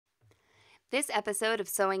This episode of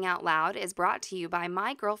Sewing Out Loud is brought to you by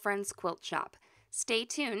My Girlfriend's Quilt Shop. Stay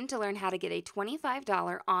tuned to learn how to get a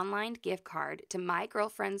 $25 online gift card to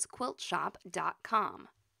mygirlfriendsquiltshop.com.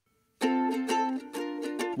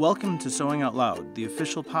 Welcome to Sewing Out Loud, the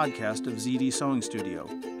official podcast of Zede Sewing Studio.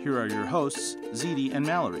 Here are your hosts, Zede and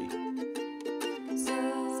Mallory.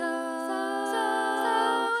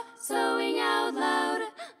 Sewing Out Loud.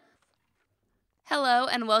 Hello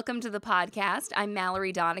and welcome to the podcast. I'm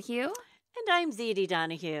Mallory Donahue. And I'm Zede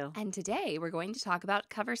Donahue. And today we're going to talk about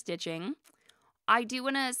cover stitching. I do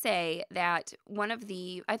want to say that one of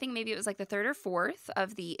the, I think maybe it was like the third or fourth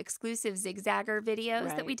of the exclusive ZigZagger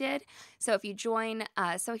videos that we did. So if you join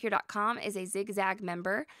sewhere.com as a ZigZag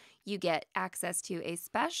member, you get access to a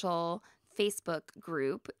special Facebook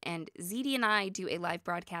group. And Zede and I do a live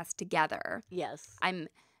broadcast together. Yes. I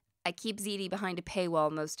keep Zede behind a paywall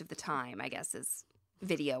most of the time, I guess, is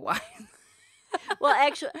video-wise. Well,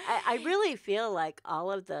 actually, I really feel like all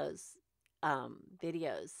of those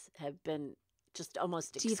videos have been just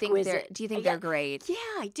almost exquisite. Do you think they're great? Yeah,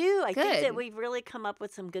 I do. I think Good. that we've really come up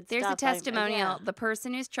with some good There's stuff. a testimonial. The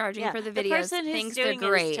person who's charging for the The videos person who's thinks doing they're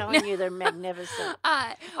great. It is telling you they're magnificent.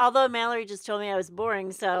 Although Mallory just told me I was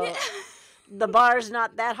boring, so the bar's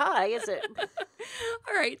not that high, is it?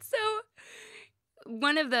 All right, so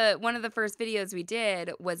one of the first videos we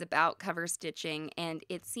did was about cover stitching, and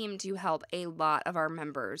it seemed to help a lot of our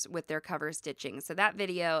members with their cover stitching. So that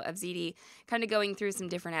video of Zede kind of going through some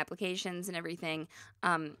different applications and everything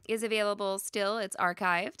is available still. It's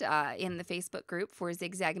archived in the Facebook group for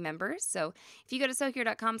ZigZag members. So if you go to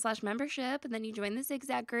sewhere.com/membership and then you join the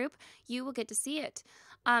ZigZag group, you will get to see it.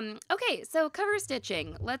 Okay, so cover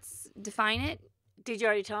stitching. Let's define it. Did you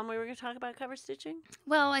already tell them we were going to talk about cover stitching?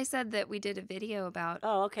 Well, I said that we did a video about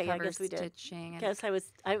cover I guess we did. stitching.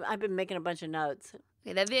 I've been making a bunch of notes.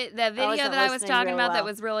 Okay, the video that I was talking about that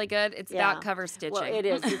was really good, it's about cover stitching. Well, it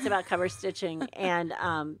is. It's about cover stitching. And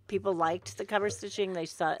people liked the cover stitching. They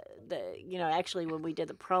saw, actually when we did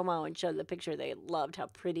the promo and showed the picture, they loved how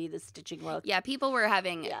pretty the stitching looked. Yeah, people were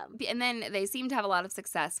having, and then they seemed to have a lot of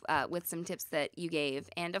success with some tips that you gave.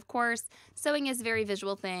 And of course, sewing is a very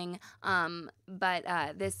visual thing, but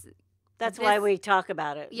That's why we talk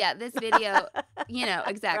about it. Yeah, this video,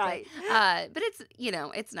 exactly. Right. But it's,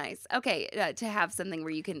 it's nice. Okay, to have something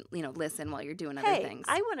where you can, listen while you're doing other things.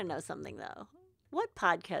 I want to know something, though. What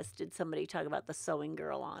podcast did somebody talk about the sewing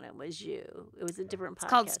girl on? It was you. It was a different podcast. It's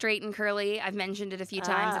called Straight and Curly. I've mentioned it a few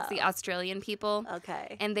times. It's the Australian people.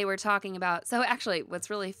 Okay. And they were talking about, so actually what's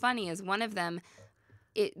really funny is one of them,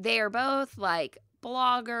 they are both like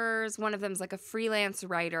bloggers. One of them's like a freelance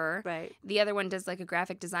writer. Right. The The other one does like a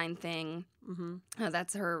graphic design thing. Mm-hmm.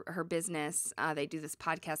 That's her business. They do this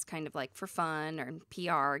podcast kind of like for fun or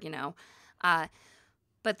PR,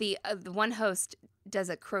 But the one host does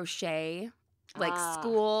a crochet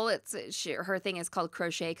school. Her thing is called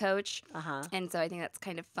Crochet Coach. Uh-huh. And so I think that's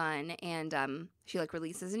kind of fun. And she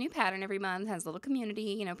releases a new pattern every month, has a little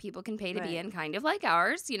community, people can pay to be in, kind of like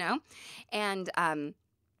ours, And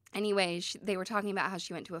anyway, they were talking about how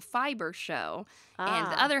she went to a fiber show, and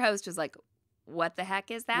the other host was like, what the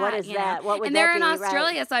heck is that? What is that? What would and that they're be? in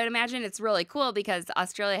Australia, Right. So I'd imagine it's really cool because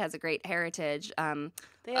Australia has a great heritage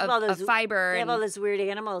They have all those fiber. They have all those weird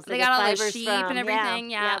animals. They got all those fibers sheep from. and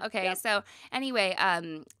everything. Yeah. Okay. Yep. So anyway,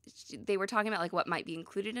 they were talking about what might be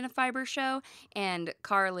included in a fiber show, and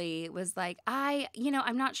Carly was like,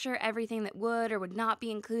 I'm not sure everything that would or would not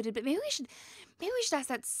be included, but maybe we should ask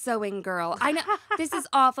that sewing girl. I know this is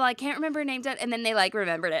awful. I can't remember her name. And then they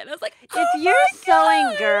remembered it. And I was like, if you're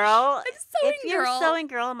sewing girl, you're sewing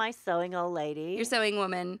girl, am I sewing old lady? You're sewing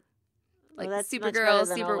woman. That's Supergirl, much better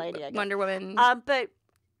than Super old lady, I guess. Wonder Woman.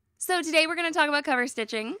 So today we're going to talk about cover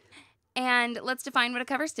stitching, and let's define what a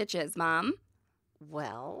cover stitch is, Mom.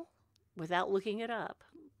 Well, without looking it up,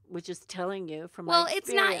 which is telling you from my Well, experience.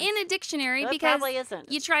 it's not in a dictionary It because probably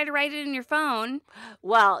isn't. you try to write it in your phone.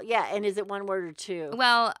 Well, yeah, and is it one word or two?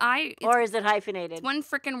 Well, or is it hyphenated? It's one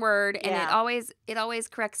frickin' word, and it always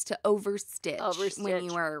corrects to overstitch when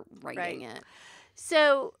you are writing it.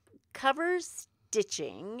 So, cover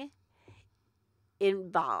stitching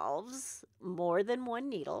involves more than one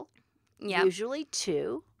needle, usually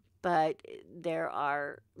two, but there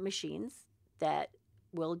are machines that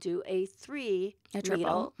will do a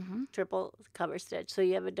needle, triple cover stitch. So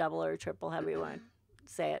you have a double or a triple, however you want to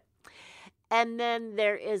say it. And then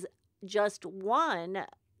there is just one.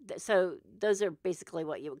 So those are basically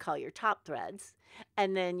what you would call your top threads.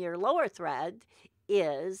 And then your lower thread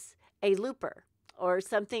is a looper or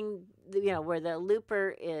something, where the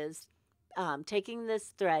looper is taking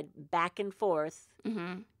this thread back and forth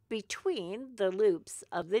between the loops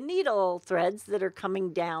of the needle threads that are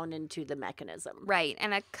coming down into the mechanism. Right.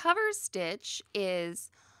 And a cover stitch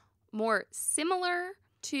is more similar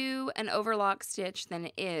to an overlock stitch than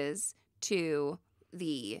it is to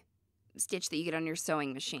the stitch that you get on your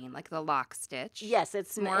sewing machine, like the lock stitch. Yes,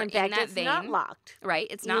 it's more. In fact, it's not locked. Right,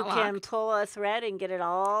 it's not locked. You can pull a thread and get it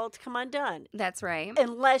all to come undone. That's right.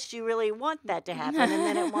 Unless you really want that to happen, and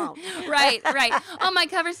then it won't. Right. Oh, my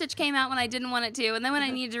cover stitch came out when I didn't want it to, and then when I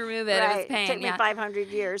needed to remove it, it was pain. It took me 500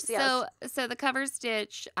 years. Yes. So the cover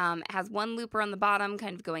stitch has one looper on the bottom,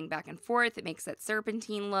 kind of going back and forth. It makes that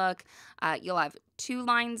serpentine look. You'll have 2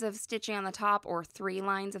 lines of stitching on the top or 3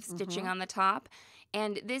 lines of stitching on the top.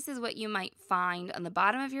 And this is what you might find on the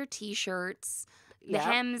bottom of your T-shirts. The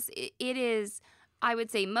hems, it is, I would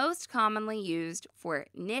say, most commonly used for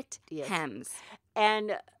knit hems.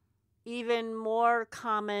 And even more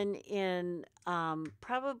common in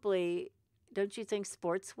probably, don't you think,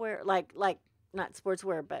 sportswear? Like not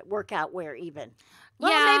sportswear, but workout wear even.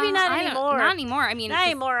 Well, maybe not anymore. Not anymore. I mean, not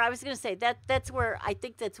anymore. I was going to say that's where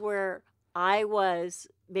I was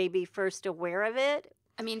maybe first aware of it.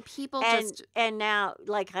 I mean, people and now,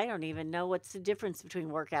 like, I don't even know what's the difference between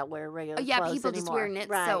workout wear and regular clothes people anymore. Just wear knits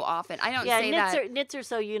so often. I don't say that. Knits are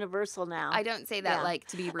so universal now. I don't say that like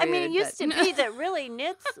to be rude. I mean, it used to be that really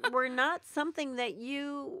knits were not something that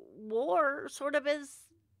you wore sort of as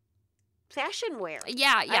fashion wear.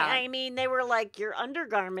 Yeah. I mean, they were like your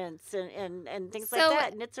undergarments and things like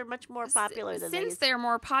that. Knits are much more popular than since they're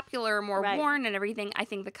more popular, more worn and everything. I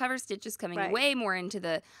think the cover stitch is coming way more into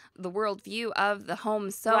the world view of the home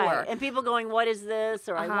sewer. Right. And people going, what is this?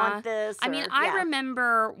 Or I want this. I mean, I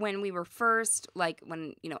remember when we were first,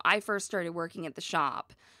 when I first started working at the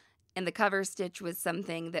shop. And the cover stitch was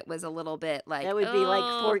something that was a little bit like... That would be like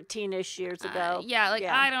 14-ish years ago.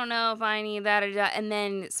 I don't know if I need that. And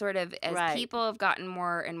then sort of as people have gotten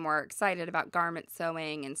more and more excited about garment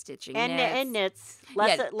sewing and stitching knits. And knits.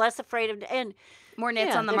 Less afraid of... And more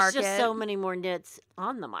knits on the market. There's just so many more knits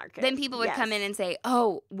on the market. Then people would come in and say,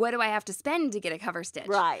 oh, what do I have to spend to get a cover stitch?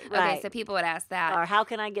 Right. Okay, so people would ask that. Or how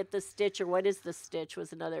can I get this stitch? Or what is the stitch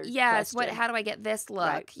was another question. How do I get this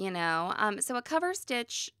look, So a cover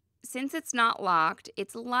stitch... Since it's not locked,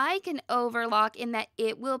 it's like an overlock in that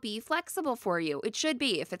it will be flexible for you. It should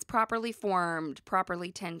be if it's properly formed,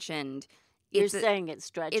 properly tensioned. You're saying it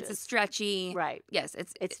stretches. It's a stretchy. Right. Yes.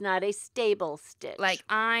 It's not a stable stitch. Like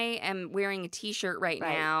I am wearing a T-shirt right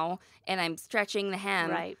now, and I'm stretching the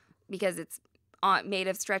hem because it's made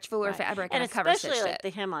of stretchable or fabric and a cover stitch. And especially like the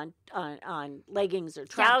hem on leggings or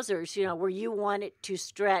trousers, where you want it to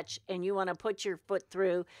stretch and you want to put your foot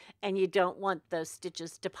through and you don't want those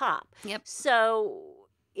stitches to pop. Yep. So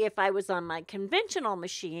if I was on my conventional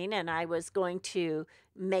machine and I was going to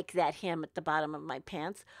make that hem at the bottom of my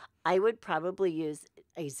pants, I would probably use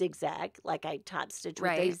a zigzag, like I top stitch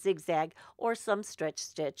with a zigzag, or some stretch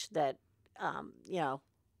stitch that,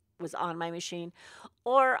 was on my machine,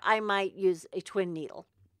 or I might use a twin needle,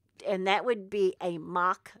 and that would be a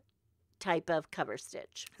mock type of cover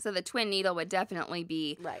stitch. So the twin needle would definitely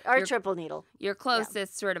be or a triple needle, your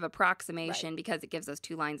closest sort of approximation because it gives those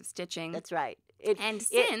 2 lines of stitching. That's right.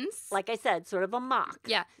 Since, like I said, sort of a mock.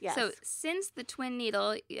 Yeah. Yes. So since the twin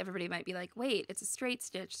needle, everybody might be like, wait, it's a straight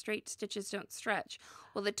stitch. Straight stitches don't stretch.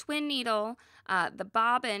 Well, the twin needle, the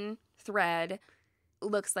bobbin thread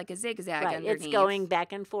looks like a zigzag underneath. It's going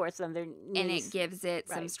back and forth underneath. And it gives it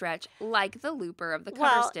some stretch, like the looper of the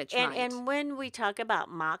cover stitch might. And when we talk about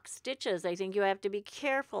mock stitches, I think you have to be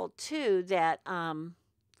careful, too, that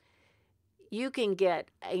you can get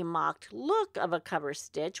a mocked look of a cover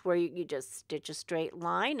stitch where you just stitch a straight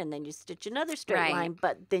line and then you stitch another straight line,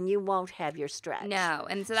 but then you won't have your stretch. No,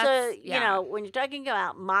 and so that's... when you're talking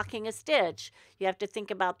about mocking a stitch, you have to think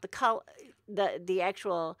about the color, the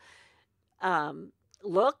actual...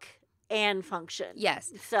 look and function.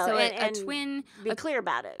 Yes. So a twin... Be clear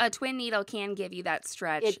about it. A twin needle can give you that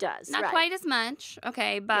stretch. It does. Not quite as much,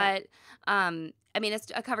 okay, but I mean,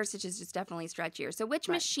 a cover stitch is just definitely stretchier. So which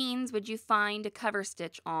machines would you find a cover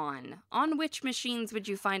stitch on? On which machines would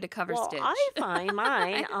you find a cover stitch? I find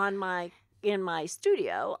mine in my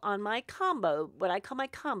studio on my combo, what I call my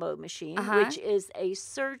combo machine, which is a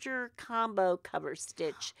serger combo cover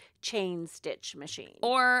stitch chain stitch machine.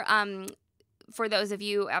 Or for those of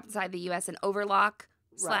you outside the U.S., an overlock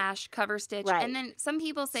 / cover stitch. Right. And then some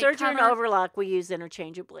people say serger and overlock we use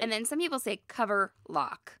interchangeably. And then some people say cover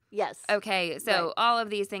lock. Yes. Okay, so all of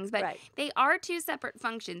these things. But they are 2 separate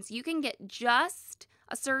functions. You can get just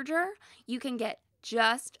a serger. You can get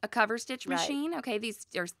just a cover stitch machine. Okay, these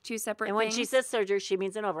are 2 separate things. And when she says serger, she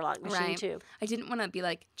means an overlock machine too. I didn't want to be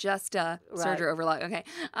like just a serger overlock. Okay,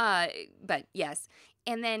 but yes,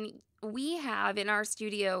 And then we have in our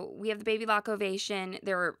studio, we have the Baby Lock Ovation.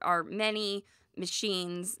 There are many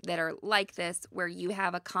machines that are like this where you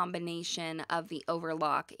have a combination of the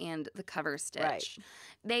overlock and the cover stitch. Right.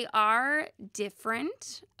 They are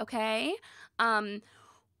different, okay?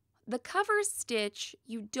 The cover stitch,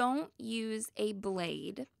 you don't use a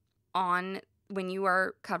blade on when you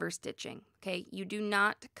are cover stitching, okay? You do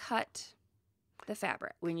not cut the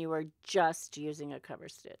fabric. When you are just using a cover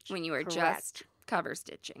stitch. When you are Correct. Just cover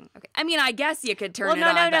stitching. Okay. I mean, I guess you could turn it no,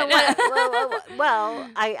 on. No, but... well,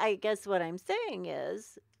 I guess what I'm saying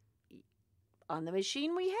is, on the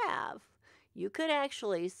machine we have, you could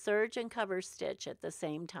actually serge and cover stitch at the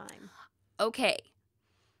same time. Okay.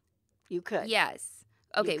 You could. Yes.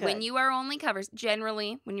 Okay. When you are only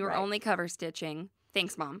generally, when you are Right. only cover stitching,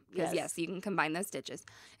 thanks, Mom, because yes, you can combine those stitches.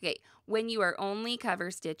 Okay. When you are only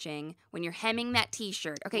cover stitching, when you're hemming that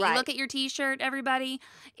T-shirt, okay, Right. you look at your T-shirt, everybody,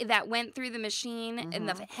 that went through the machine and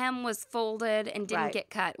the hem was folded and didn't Right. get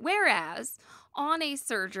cut. Whereas on a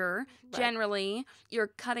serger, generally, you're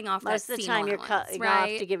cutting off Most that of the seam time you're allowance, cutting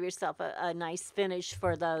right? off to give yourself a nice finish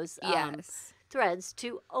for those Yes. threads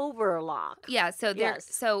to overlock. Yeah, so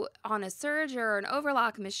Yes. so on a serger or an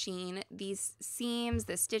overlock machine, these seams,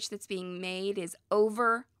 the stitch that's being made is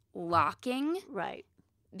overlocking Right.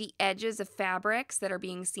 the edges of fabrics that are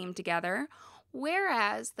being seamed together,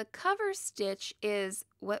 whereas the cover stitch is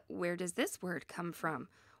where does this word come from?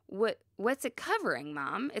 What's it covering,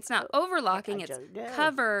 Mom? It's not overlocking, it's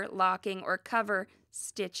cover locking or cover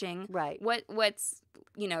stitching. Right. What's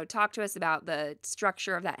talk to us about the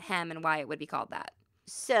structure of that hem and why it would be called that.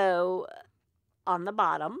 So on the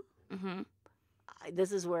bottom, Mm-hmm.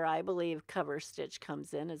 this is where I believe cover stitch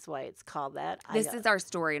comes in, is why it's called that. This is our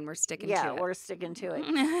story, and we're sticking to it. Yeah, we're sticking to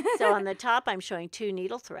it. So on the top, I'm showing 2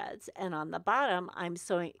 needle threads, and on the bottom, I'm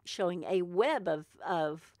showing a web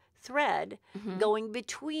of thread going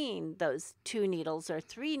between those 2 needles or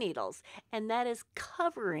 3 needles, and that is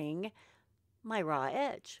covering my raw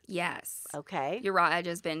edge. Yes. Okay. Your raw edge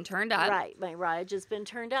has been turned up. Right. My raw edge has been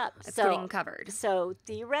turned up. It's getting covered. So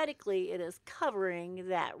theoretically, it is covering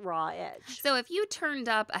that raw edge. So if you turned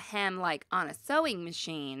up a hem like on a sewing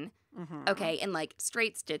machine, okay, and like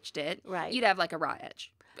straight stitched it, Right. you'd have like a raw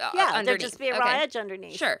edge. Yeah, underneath. there'd just be a raw edge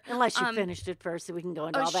underneath. Sure. Unless you finished it first, so we can go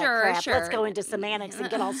into all that sure, crap. sure. Let's go into semantics and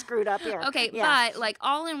get all screwed up here. Okay, Yeah. but like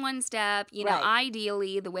all in one step,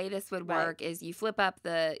 ideally the way this would work is you flip up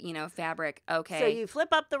the, fabric, okay. So you flip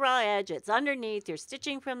up the raw edge, it's underneath, you're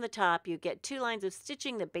stitching from the top, you get 2 lines of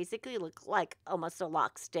stitching that basically look like almost a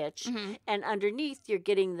lock stitch. And underneath, you're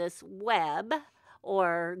getting this web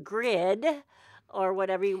or grid or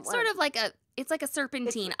whatever you want. Sort of like it's like a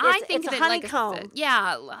serpentine. It's of a it honeycomb. like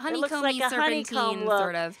honeycomb like a serpentine honeycomb look.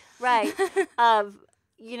 sort of. Right. Of,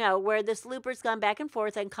 where this looper's gone back and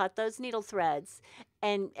forth and cut those needle threads.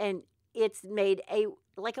 And it's made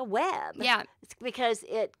like a web. Yeah. It's because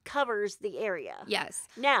it covers the area. Yes.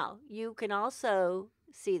 Now, you can also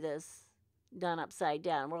see this done upside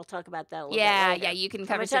down. We'll talk about that a little bit later. Yeah, you can I'm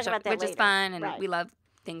cover gonna stitch talk about up, that which is later. fun, and Right. we love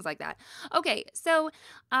things like that. Okay, so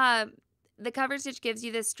the cover stitch gives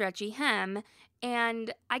you this stretchy hem,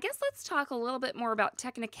 and I guess let's talk a little bit more about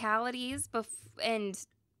technicalities and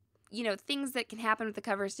things that can happen with the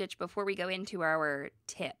cover stitch before we go into our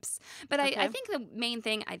tips. But Okay. I think the main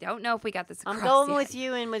thing, I don't know if we got this across I'm going yet. with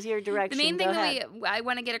you and with your direction. The main Go thing ahead. I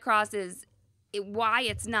want to get across is why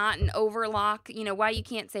it's not an overlock, why you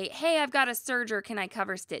can't say, hey, I've got a serger, can I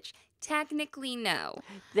cover stitch? Technically, no.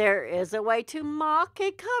 There is a way to mock a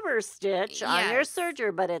cover stitch on your Yes.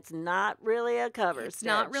 serger, but it's not really a cover stitch. It's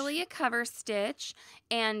not really a cover stitch,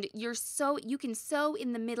 and you can sew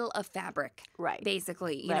in the middle of fabric, Right.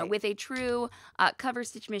 basically, Right. with a true cover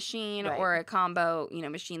stitch machine Right. or a combo,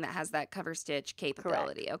 machine that has that cover stitch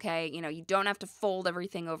capability, okay? You don't have to fold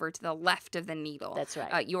everything over to the left of the needle. That's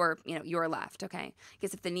right. Your left, okay? I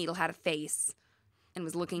guess if the needle had a face and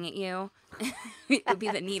was looking at you, it would be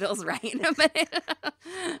the needle's right.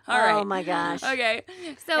 All right. Oh my gosh. Okay.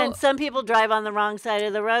 So And some people drive on the wrong side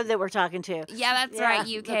of the road that we're talking to. yeah, that's Yeah, right,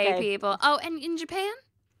 UK okay. people. Oh, and in Japan?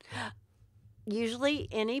 Usually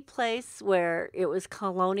any place where it was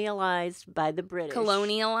colonialized by the British.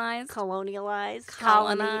 Colonialized? Colonialized.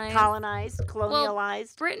 Colonized.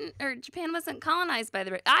 Colonialized. Britain or Japan wasn't colonized by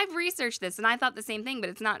the British. I've researched this and I thought the same thing, but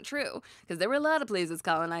it's not true because there were a lot of places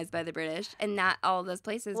colonized by the British, and not all those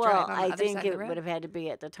places drive on the I other think side it of the road. would have had to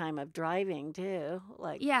be at the time of driving too,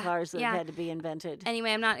 like Yeah, cars that yeah. had to be invented.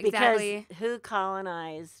 Anyway, I'm not Because exactly who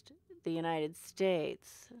colonized the United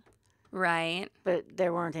States? right. But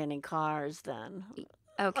there weren't any cars then.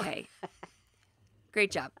 Okay.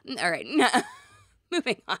 Great job. All right.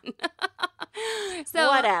 Moving on. So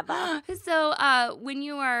whatever. So when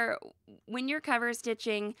you're cover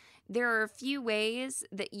stitching, there are a few ways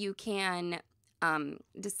that you can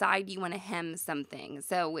decide you want to hem something.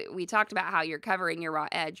 So we talked about how you're covering your raw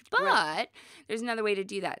edge, but there's another way to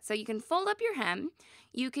do that. So you can fold up your hem.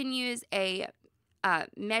 You can use a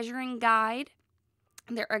measuring guide.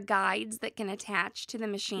 There are guides that can attach to the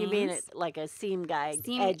machine. You mean it like a seam guide,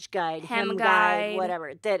 edge guide, hem guide,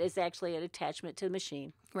 whatever. That is actually an attachment to the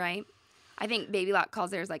machine. Right. I think Baby Lock calls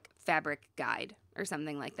theirs like fabric guide or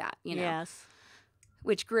something like that, you know. Yes.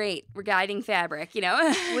 Which, great, we're guiding fabric, you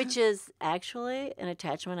know. Which is actually an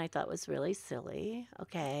attachment I thought was really silly,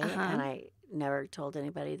 okay? And I never told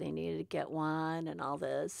anybody they needed to get one and all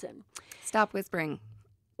this. And stop whispering.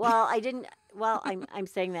 Well, I didn't. Well, I'm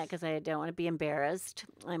saying that because I don't want to be embarrassed.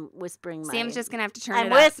 I'm whispering my... Sam's just going to have to turn it up.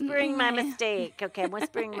 I'm whispering my mistake. Okay, I'm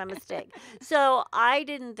whispering my mistake. So I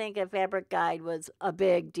didn't think a fabric guide was a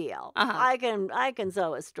big deal. I can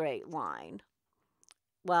sew a straight line.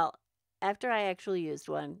 Well, after I actually used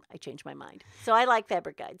one, I changed my mind. So I like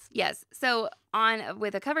fabric guides. Yes. So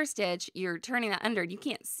with a cover stitch, you're turning that under. You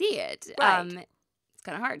can't see it. Right. It's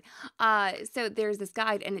kind of hard. So there's this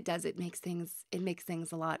guide, and it makes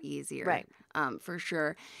things a lot easier. Right. For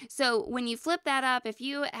sure. So when you flip that up, if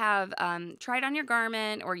you have tried on your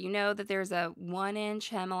garment, or you know that there's a 1-inch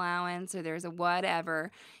hem allowance, or there's a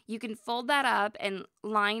whatever, you can fold that up and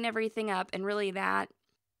line everything up, and really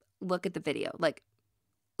look at the video.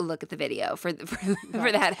 Look at the video for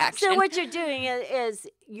that action. So what you're doing is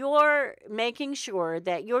you're making sure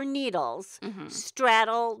that your needles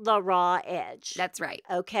straddle the raw edge. That's right.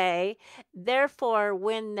 Okay? Therefore,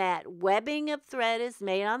 when that webbing of thread is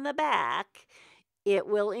made on the back, it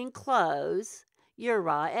will enclose your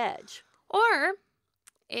raw edge. Or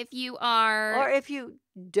if you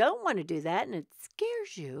don't want to do that and it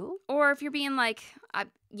scares you. Or if you're being like,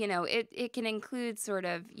 it can include sort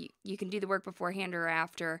of, you can do the work beforehand or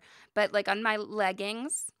after. But like on my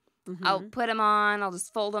leggings, I'll put them on, I'll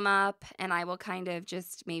just fold them up, and I will kind of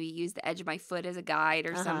just maybe use the edge of my foot as a guide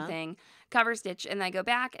or something, cover stitch, and I go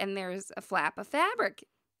back and there's a flap of fabric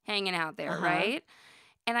hanging out there, right?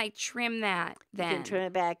 And I trim that then. You can trim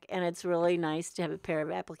it back, and it's really nice to have a pair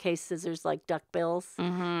of applique scissors like duckbills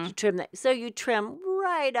to trim that. So you trim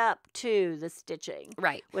right up to the stitching.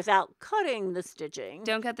 Right. Without cutting the stitching.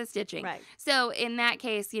 Don't cut the stitching. Right. So in that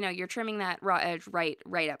case, you're trimming that raw edge right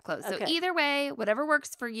up close. So either way, whatever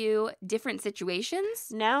works for you, different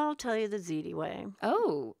situations. Now I'll tell you the Zede way.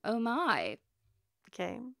 Oh my.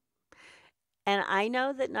 Okay. And I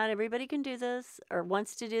know that not everybody can do this or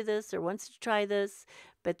wants to do this or wants to try this,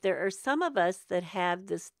 but there are some of us that have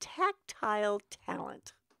this tactile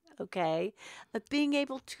talent, okay, of being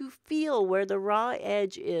able to feel where the raw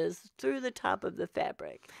edge is through the top of the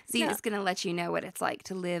fabric. See, it's going to let you know what it's like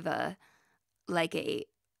to live a life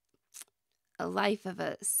of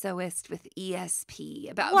a sewist with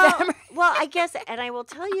ESP about fabric. Well, I guess, and I will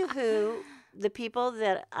tell you who the people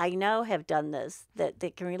that I know have done this, that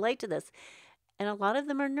they can relate to this. And a lot of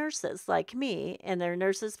them are nurses like me, and they're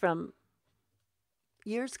nurses from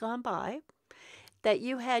years gone by, that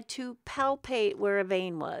you had to palpate where a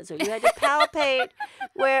vein was, or you had to palpate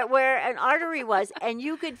where an artery was, and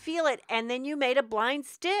you could feel it, and then you made a blind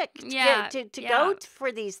stick to go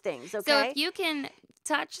for these things, okay? So if you can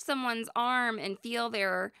touch someone's arm and feel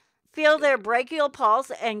their brachial pulse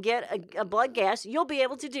and get a blood gas, you'll be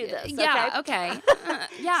able to do this. Okay.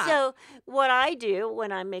 So what I do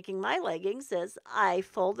when I'm making my leggings is I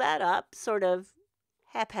fold that up sort of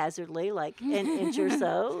haphazardly, like an inch or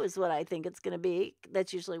so is what I think it's going to be.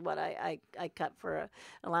 That's usually what I cut for an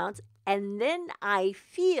allowance. And then I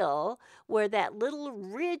feel where that little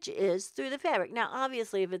ridge is through the fabric. Now,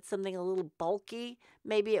 obviously, if it's something a little bulky,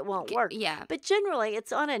 maybe it won't work. Yeah. But generally,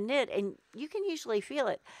 it's on a knit, and you can usually feel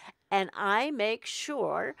it. And I make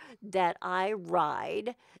sure that I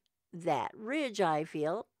ride that ridge I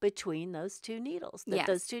feel between those two needles, that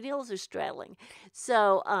those two needles are straddling.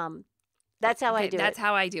 So that's how I do it. That's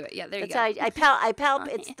how I do it. Yeah, there you go. That's how I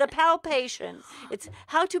palpate. It's the palpation. It's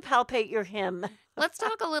how to palpate your hem. Let's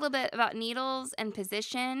talk a little bit about needles and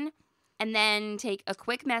position, and then take a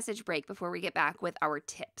quick message break before we get back with our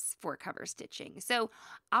tips for cover stitching. So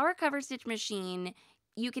our cover stitch machine,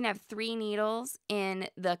 you can have 3 needles in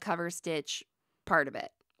the cover stitch part of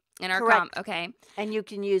it. In our Correct. Okay. And you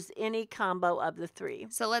can use any combo of the 3.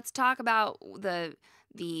 So let's talk about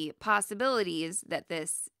the possibilities that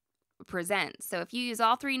this presents. So if you use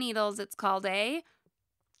all 3 needles, it's called a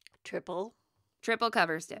triple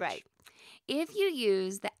cover stitch. Right. If you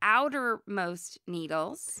use the outermost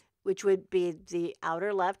needles, which would be the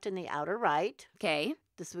outer left and the outer right. Okay.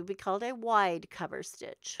 This would be called a wide cover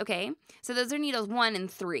stitch. Okay. So those are needles 1 and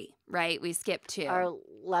 3, right? We skipped 2. Are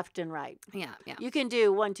left and right. Yeah. You can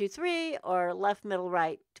do 1, 2, 3 or left, middle,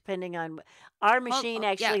 right, depending on. Our machine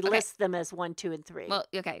lists them as 1, 2, and 3. Well,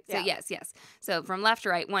 okay. So yes. So from left to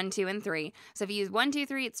right, 1, 2, and 3. So if you use 1, 2,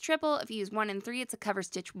 3, it's triple. If you use 1 and 3, it's a cover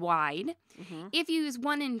stitch wide. Mm-hmm. If you use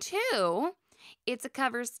 1 and 2, it's a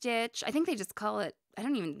cover stitch. I think they just call it, I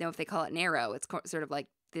don't even know if they call it narrow. It's sort of like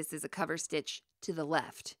this is a cover stitch to the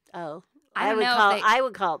left. Oh. I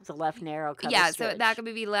would call it the left narrow cover stitch. So that could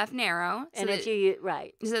be left narrow. And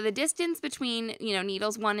right. So the distance between,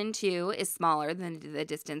 needles 1 and 2 is smaller than the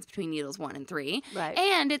distance between needles 1 and 3. Right.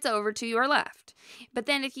 And it's over to your left. But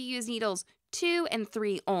then if you use needles 2 and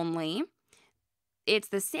 3 only, it's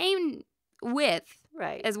the same width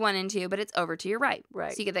as 1 and 2, but it's over to your right.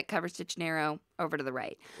 Right. So you get that cover stitch narrow over to the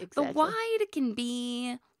right. Exactly. The wide can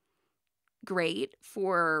be great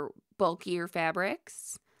for bulkier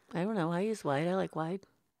fabrics. I don't know. I use wide. I like wide.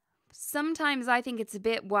 Sometimes I think it's a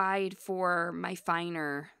bit wide for my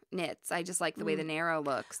finer knits. I just like the way the narrow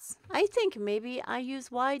looks. I think maybe I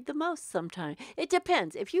use wide the most sometimes. It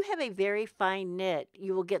depends. If you have a very fine knit,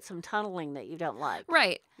 you will get some tunneling that you don't like.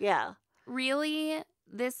 Right. Yeah. Really,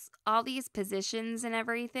 all these positions and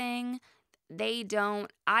everything,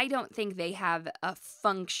 I don't think they have a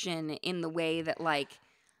function in the way that right.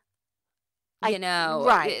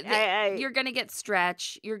 You're going to get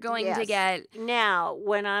stretch. You're going to get... Now,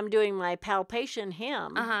 when I'm doing my palpation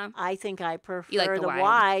hem, I think I prefer the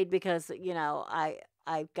wide because,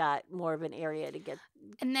 I've got more of an area to get,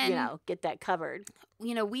 and then, get that covered.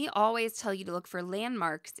 We always tell you to look for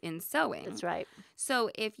landmarks in sewing. That's right.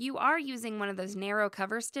 So if you are using one of those narrow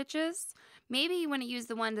cover stitches, maybe you want to use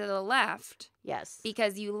the one to the left. Yes.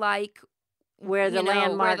 Because you like... where the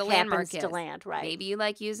landmark happens to land, right. Maybe you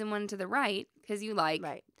like using one to the right because you like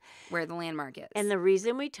where the landmark is. And the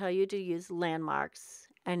reason we tell you to use landmarks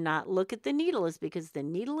and not look at the needle is because the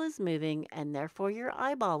needle is moving and therefore your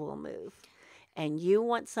eyeball will move. And you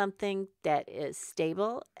want something that is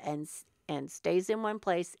stable and stays in one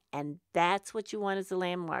place, and that's what you want as a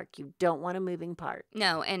landmark. You don't want a moving part.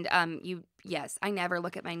 No, and I never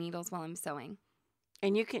look at my needles while I'm sewing.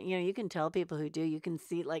 And you can tell people who do. You can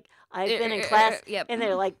see, I've been in class, and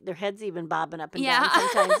they're their heads even bobbing up and down.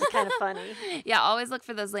 Sometimes it's kind of funny. Yeah, always look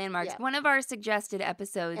for those landmarks. Yeah. One of our suggested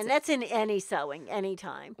episodes, and that's in any sewing,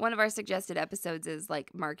 anytime. One of our suggested episodes is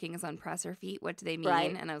markings on presser feet. What do they mean?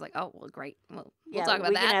 Right. And I was like, oh, well, great. We'll talk about that.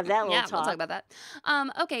 We can have that little talk. We'll talk about that.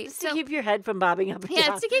 Okay, just to keep your head from bobbing up and down.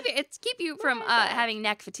 Yeah, it's to keep you from having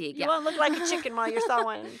neck fatigue. You won't look like a chicken while you're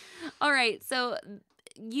sewing. All right, so.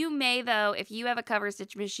 You may, though, if you have a cover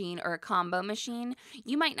stitch machine or a combo machine,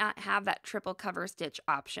 you might not have that triple cover stitch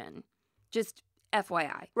option. Just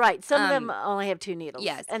FYI. Right. Some of them only have 2 needles.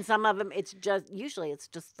 Yes. And some of them, usually it's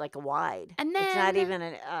just like a wide. And then... it's not even,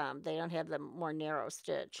 they don't have the more narrow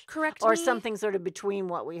stitch. Correct or me. something sort of between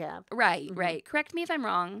what we have. Right, right. Correct me if I'm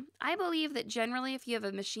wrong. I believe that generally if you have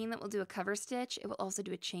a machine that will do a cover stitch, it will also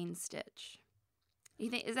do a chain stitch. You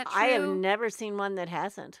think, is that true? I have never seen one that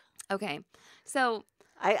hasn't. Okay. So...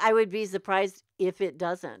 I would be surprised if it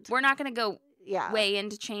doesn't. We're not going to go way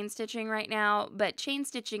into chain stitching right now, but chain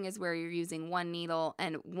stitching is where you're using 1 needle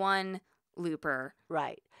and 1 looper.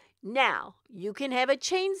 Right. Now, you can have a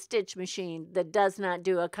chain stitch machine that does not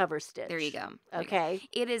do a cover stitch. There you go. Okay.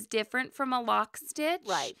 It is different from a lock stitch.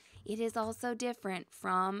 Right. It is also different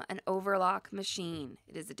from an overlock machine.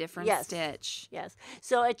 It is a different stitch. Yes.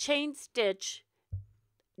 So a chain stitch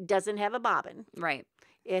doesn't have a bobbin. Right.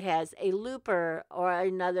 It has a looper or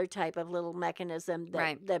another type of little mechanism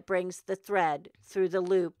that brings the thread through the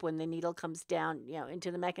loop when the needle comes down,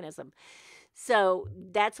 into the mechanism. So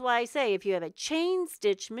that's why I say if you have a chain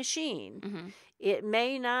stitch machine, it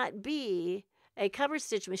may not be a cover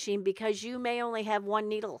stitch machine because you may only have 1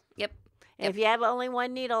 needle. Yep. And if you have only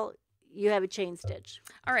 1 needle, you have a chain stitch.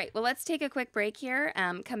 All right. Well, let's take a quick break here.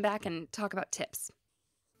 Come back and talk about tips.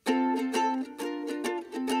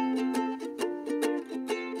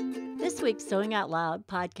 This week's Sewing Out Loud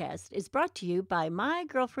podcast is brought to you by My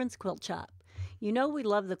Girlfriend's Quilt Shop. You know we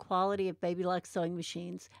love the quality of Baby Lock sewing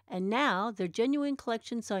machines, and now their genuine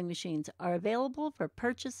collection sewing machines are available for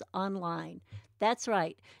purchase online. That's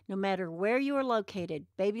right. No matter where you are located,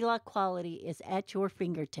 Baby Lock quality is at your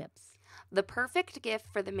fingertips. The perfect gift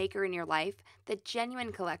for the maker in your life, the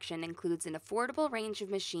Genuine Collection includes an affordable range of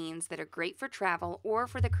machines that are great for travel or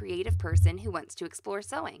for the creative person who wants to explore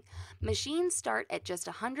sewing. Machines start at just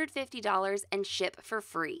 $150 and ship for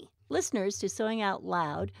free. Listeners to Sewing Out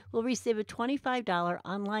Loud will receive a $25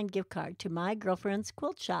 online gift card to My Girlfriend's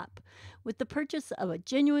Quilt Shop with the purchase of a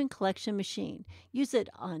Genuine Collection machine. Use it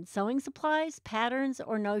on sewing supplies, patterns,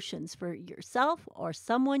 or notions for yourself or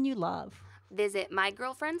someone you love. Visit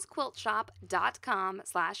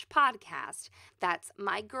mygirlfriendsquiltshop.com/podcast. That's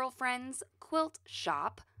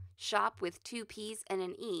mygirlfriendsquiltshop, shop with 2 P's and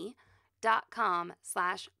an E,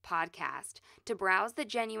 .com/podcast to browse the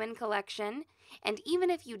Genuine Collection. And even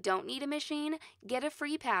if you don't need a machine, get a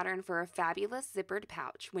free pattern for a fabulous zippered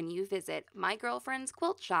pouch when you visit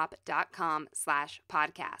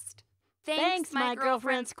mygirlfriendsquiltshop.com/podcast. Thanks, My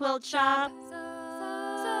Girlfriend's Quilt Shop.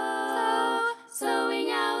 Sewing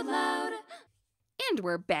out loud. And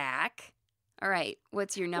we're back. All right,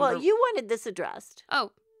 what's your number? Well, you wanted this addressed.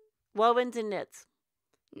 Oh. Wovens and knits.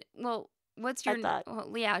 Well, what's your... I thought.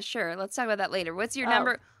 Well, yeah, sure. Let's talk about that later. What's your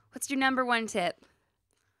number one tip?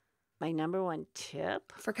 My number one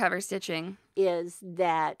tip for cover stitching is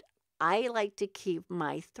that I like to keep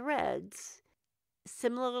my threads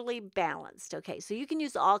similarly balanced. Okay, so you can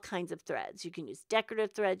use all kinds of threads. You can use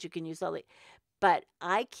decorative threads. You can use all the... But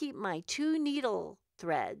I keep my 2 needle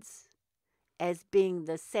threads as being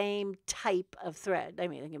the same type of thread. I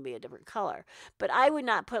mean, it can be a different color. But I would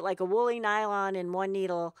not put like a woolly nylon in one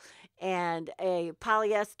needle and a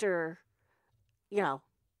polyester, normal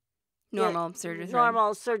serger thread.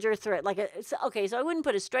 Normal serger thread. Okay, so I wouldn't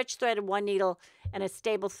put a stretch thread in one needle and a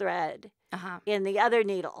stable thread in the other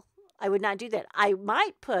needle. I would not do that. I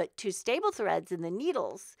might put 2 stable threads in the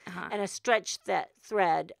needles and a stretch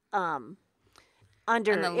thread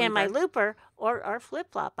under in my looper or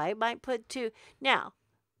flip-flop. I might put 2. Now,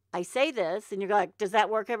 I say this, and you're like, does that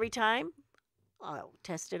work every time? Oh,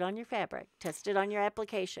 test it on your fabric. Test it on your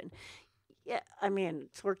application. Yeah, I mean,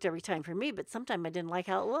 it's worked every time for me, but sometimes I didn't like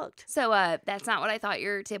how it looked. So that's not what I thought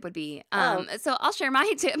your tip would be. So I'll share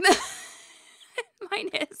my tip. Mine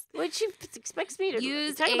is. What she expects me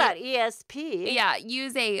to talk about ESP. Yeah,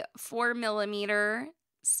 use a 4mm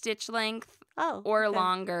stitch length or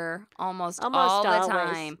longer almost all the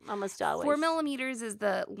time. Almost always. 4mm is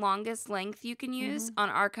the longest length you can use on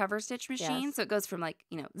our cover stitch machine. Yes. So it goes from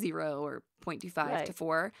 0 or 0.25 to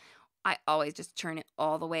 4. I always just turn it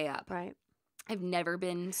all the way up. Right. I've never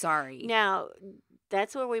been sorry. Now,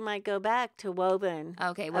 that's where we might go back to woven.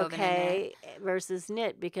 Okay, woven and knit. Versus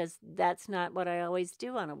knit, because that's not what I always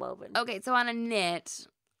do on a woven. Okay, so on a knit,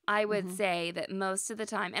 I would say that most of the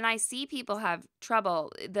time, and I see people have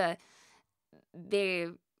trouble,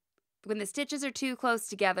 when the stitches are too close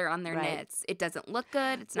together on their knits, it doesn't look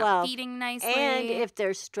good. It's not feeding nicely. And if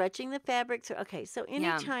they're stretching the fabric through, okay, so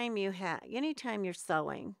anytime you're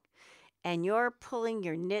sewing, and you're pulling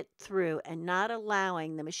your knit through and not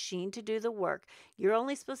allowing the machine to do the work, you're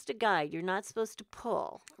only supposed to guide. You're not supposed to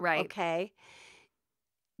pull. Right. Okay?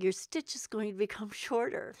 Your stitch is going to become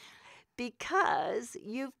shorter because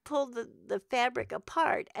you've pulled the fabric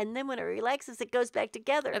apart, and then when it relaxes, it goes back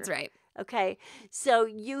together. That's right. Okay? So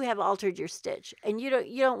you have altered your stitch, and you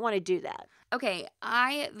don't want to do that. Okay.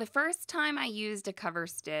 The first time I used a cover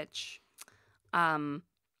stitch,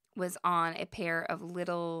 was on a pair of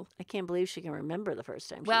little... I can't believe she can remember the first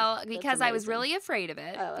time. Well, because I was really afraid of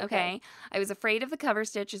it. Oh, okay. I was afraid of the cover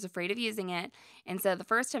stitch, was afraid of using it. And so the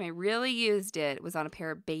first time I really used it was on a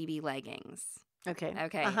pair of baby leggings. Okay.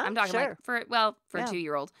 I'm talking for a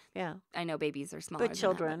 2-year-old. Yeah. I know babies are smaller but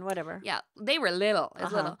children, whatever. Yeah. They were little.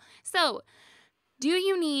 Little. So do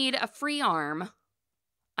you need a free arm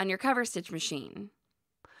on your cover stitch machine?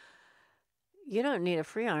 You don't need a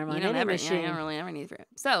free arm on any machine. You don't really ever need a free arm.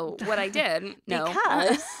 So what I did,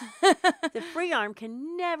 because the free arm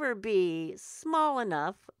can never be small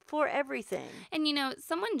enough for everything. And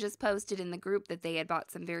someone just posted in the group that they had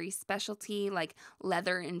bought some very specialty, like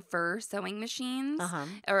leather and fur sewing machines.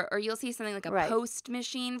 Or you'll see something like a post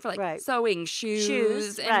machine for sewing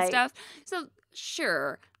shoes and stuff. So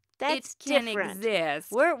sure. That's can different.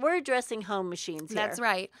 Exist. We're addressing home machines here. That's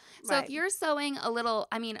right. So if you're sewing a little,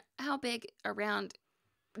 how big around,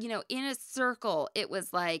 in a circle, it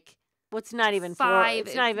was like... What's not even 4?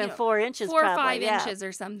 It's not even 4 inches. 4 or 5 inches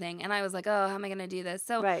or something. And I was like, oh, how am I going to do this?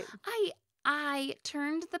 So I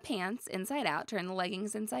turned the pants inside out, turned the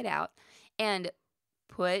leggings inside out, and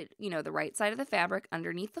put, the right side of the fabric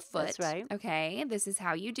underneath the foot. That's right. Okay, this is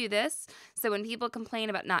how you do this. So when people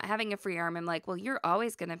complain about not having a free arm, I'm like, well, you're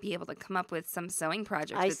always going to be able to come up with some sewing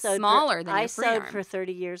project that's smaller than your free arm. I sewed for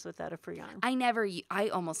 30 years without a free arm. I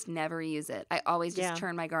almost never use it. I always just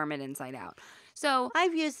turn my garment inside out. So I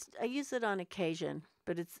use it on occasion.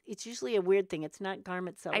 But it's usually a weird thing. It's not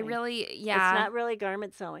garment sewing. It's not really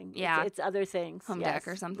garment sewing. Yeah. It's other things. Home deck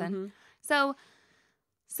or something. So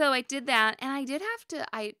I did that, and I did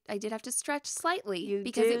have to stretch slightly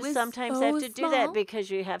because it was sometimes so have to small. do that because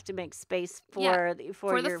you have to make space for the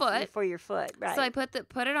your foot. Right. So I put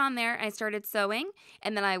it on there, and I started sewing,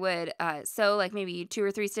 and then I would sew like maybe 2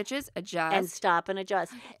 or 3 stitches, adjust, and stop and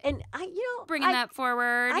adjust. And bringing that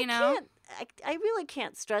forward. I really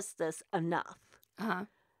can't stress this enough. Uh-huh.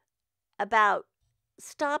 About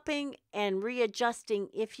stopping and readjusting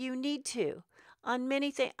if you need to on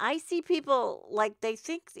many things. I see people they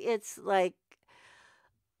think it's like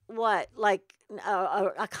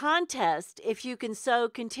a contest if you can sew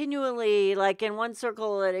continually in one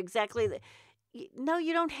circle at exactly no,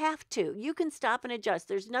 you don't have to. You can stop and adjust.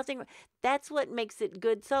 There's nothing. That's what makes it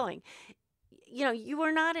good sewing. You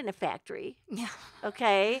are not in a factory. Yeah.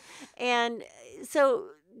 Okay. And so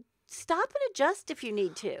stop and adjust if you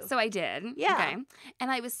need to. So I did. Yeah. Okay. And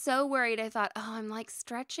I was so worried. I thought, I'm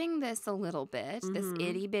stretching this a little bit, this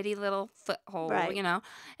itty bitty little foothold, right.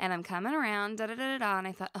 and I'm coming around, and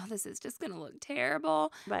I thought, this is just going to look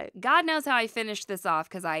terrible. Right. God knows how I finished this off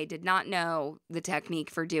because I did not know the technique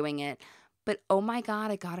for doing it. But oh my God,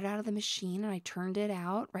 I got it out of the machine and I turned it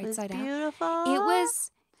out right side beautiful. out.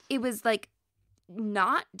 It was like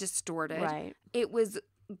not distorted. Right. It was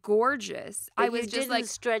gorgeous. But I was just didn't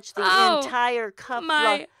stretch the entire cuff.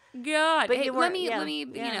 My God. But hey, let me,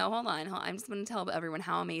 yeah. hold on. I'm just going to tell everyone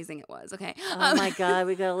how amazing it was. Okay. Oh my God.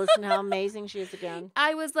 We got to listen to how amazing she is again.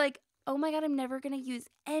 I was like, oh my God, I'm never going to use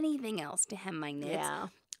anything else to hem my knits. Yeah.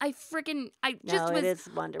 It is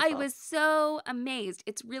wonderful. I was so amazed.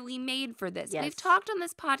 It's really made for this. Yes. We've talked on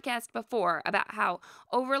this podcast before about how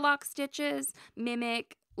overlock stitches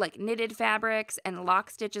mimic knitted fabrics, and lock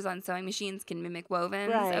stitches on sewing machines can mimic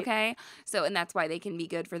wovens. Right. Okay. So, and that's why they can be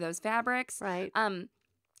good for those fabrics. Right.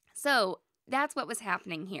 So that's what was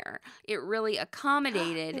happening here. It really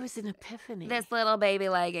accommodated. It was an epiphany. This little baby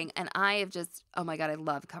legging. And I have just, oh my God, I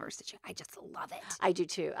love cover stitching. I just love it. I do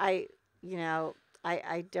too. I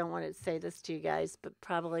don't want to say this to you guys, but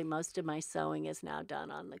probably most of my sewing is now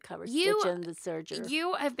done on the cover stitch and the serger.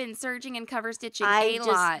 You have been serging and cover stitching I a lot.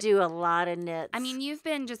 I just do a lot of knits. I mean, you've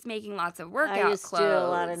been just making lots of workout clothes. I just do a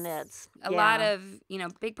lot of knits. A lot of,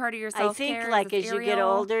 big part of your self-care. I think as you get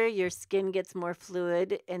older, your skin gets more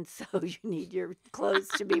fluid, and so you need your clothes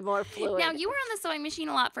to be more fluid. Now, you were on the sewing machine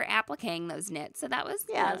a lot for appliquing those knits, so that was,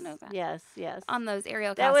 yes. On those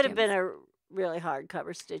aerial that costumes. would have been a really hard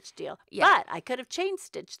cover stitch deal. Yeah. But I could have chain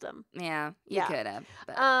stitched them. Yeah, you could have.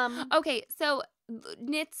 Okay, so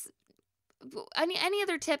knits. Any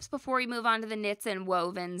other tips before we move on to the knits and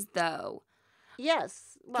wovens, though?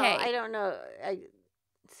 Yes. Well, I don't know.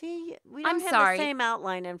 See, we don't have the same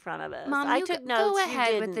outline in front of us. Mom, I took notes. Go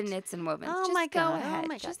ahead with the knits and wovens. Oh, Just my God. Go ahead. Oh,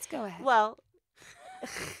 my God. Just go ahead. Well...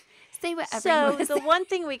 Say whatever so you want to the say. one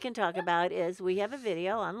thing we can talk about is we have a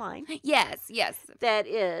video online. Yes. That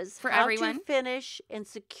is for how everyone to finish and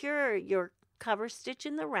secure your cover stitch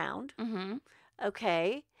in the round. Mm-hmm.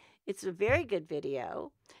 Okay. It's a very good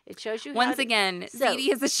video. It shows you Once again,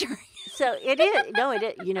 Zede is assuring. So it is. No, it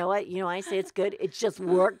is. You know what? I say it's good. It just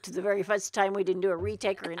worked the very first time. We didn't do a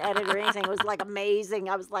retake or an edit or anything. It was amazing.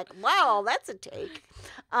 I was like, wow, that's a take.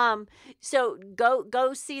 So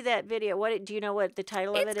go see that video. Do you know what the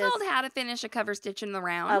title of it is? It's called How to Finish a Cover Stitch in the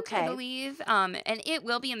Round, okay. I believe. And it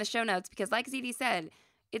will be in the show notes because, like Zede said,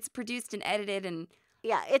 it's produced and edited and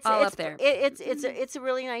it's up there. It's a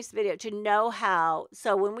really nice video to know how.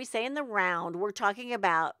 So when we say in the round, we're talking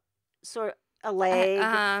about sort of a leg,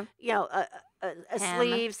 a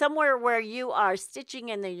sleeve, somewhere where you are stitching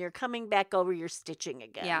and then you're coming back over your stitching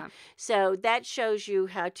again. Yeah. So that shows you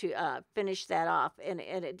how to finish that off, and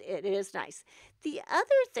it is nice. The other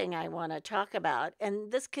thing I want to talk about,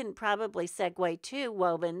 and this can probably segue to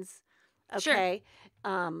wovens, okay?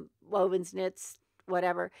 Sure. Wovens, knits,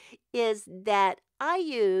 whatever, is that I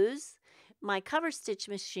use my cover stitch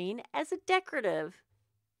machine as a decorative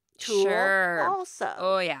tool also.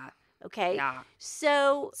 Oh, yeah. Okay. Yeah.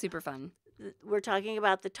 So super fun. We're talking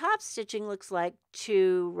about the top stitching looks like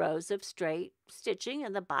 2 rows of straight stitching,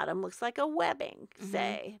 and the bottom looks like a webbing,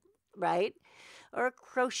 say, right? Or a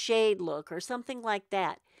crocheted look or something like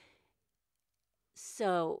that.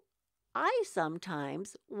 So I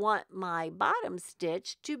sometimes want my bottom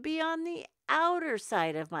stitch to be on the outer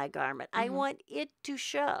side of my garment. I want it to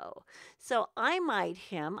show. So I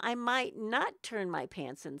might not turn my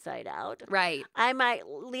pants inside out. Right. I might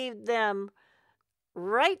leave them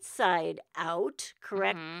right side out,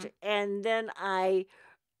 correct? And then I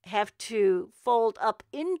have to fold up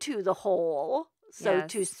into the hole, so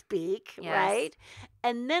to speak, right?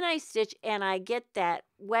 And then I stitch and I get that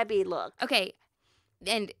webby look. Okay.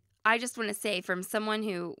 And I just want to say, from someone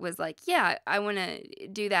who was like, yeah, I want to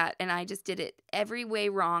do that, and I just did it every way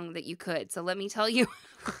wrong that you could. So let me tell you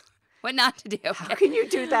what not to do. How can you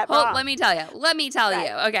do that wrong? Let me tell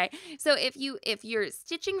you. Okay. So if you're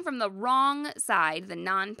stitching from the wrong side, the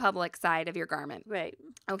non-public side of your garment. Right.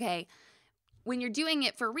 Okay. When you're doing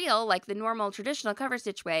it for real, like the normal traditional cover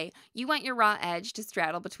stitch way, you want your raw edge to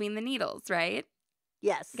straddle between the needles, right?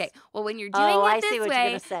 Yes. Okay. Well, when you're doing it this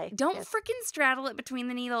way, don't yes. freaking straddle it between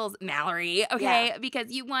the needles, Mallory. Okay, yeah.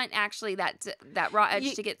 Because you want actually that raw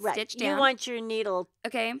edge to get stitched down. You want your needle.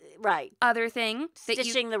 Okay. Right. Other thing,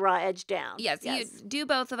 stitching the raw edge down. Yes, you do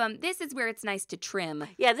both of them. This is where it's nice to trim.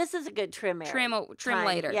 Yeah, this is a good trim area. Trim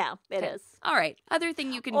later. Yeah, it is. All right. Other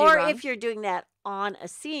thing you can do. Or if you're doing that on a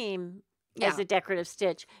seam. As a decorative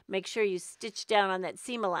stitch, make sure you stitch down on that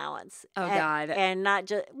seam allowance. Oh, God. And not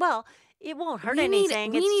just, well, it won't hurt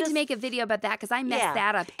anything. We need to make a video about that because I mess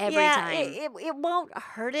that up every time. It won't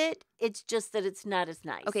hurt it. It's just that it's not as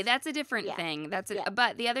nice. Okay, that's a different thing.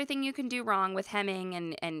 But the other thing you can do wrong with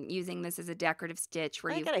hemming and using this as a decorative stitch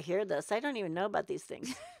where I gotta hear this. I don't even know about these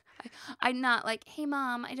things. I'm not like, hey,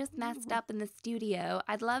 Mom, I just messed up in the studio.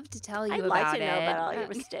 I'd love to tell you about it. I'd like to know about all your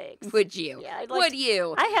mistakes. Would you? Yeah, Would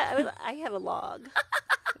you? I have a log.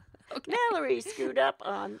 Okay. Mallory screwed up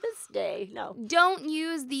on this day. No. Don't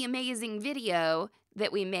use the amazing video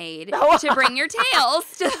that we made to bring your tails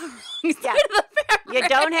to the wrong side of the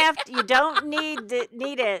fabric. You don't need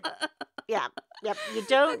it. Yeah. Yep. You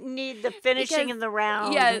don't need the finishing in the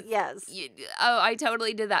round. Yes. I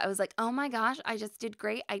totally did that. I was like, oh my gosh, I just did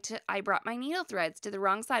great. I brought my needle threads to the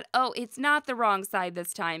wrong side. Oh, it's not the wrong side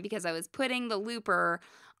this time because I was putting the looper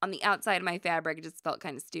on the outside of my fabric. It just felt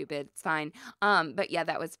kind of stupid. It's fine. But yeah,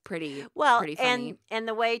 that was pretty funny. And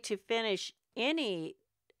the way to finish any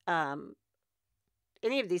of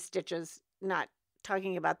these stitches, not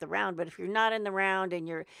talking about the round, but if you're not in the round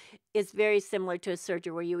and it's very similar to a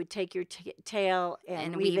serger where you would take your tail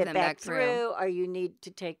and weave it back through, or you need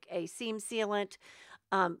to take a seam sealant,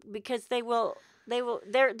 because they're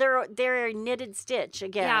a knitted stitch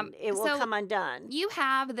again. It will come undone. You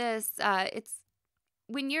have this.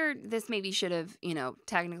 This maybe should have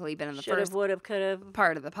technically been in the first would have, could have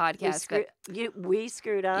part of the podcast. We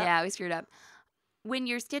screwed up. Yeah, we screwed up. When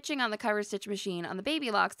you're stitching on the cover stitch machine, on the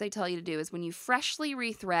baby locks, they tell you to do is when you freshly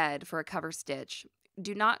rethread for a cover stitch,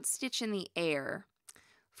 do not stitch in the air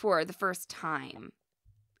for the first time.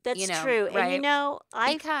 That's true. Right? And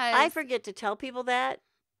I forget to tell people that,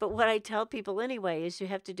 but what I tell people anyway is you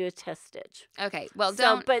have to do a test stitch. Okay. Well,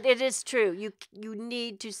 but it is true. You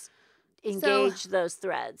need to engage those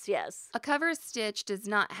threads, yes. A cover stitch does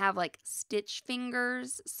not have like stitch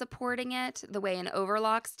fingers supporting it the way an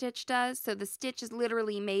overlock stitch does. So the stitch is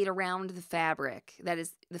literally made around the fabric.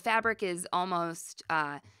 The fabric is almost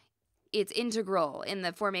it's integral in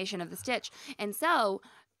the formation of the stitch. And so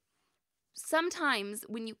sometimes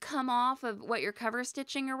when you come off of what you're cover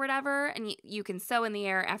stitching or whatever, and you can sew in the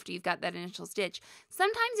air after you've got that initial stitch,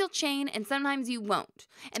 sometimes you'll chain and sometimes you won't.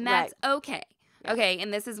 And that's okay. Yeah. Okay,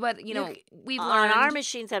 and this is what, we've learned. Our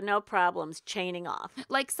machines have no problems chaining off.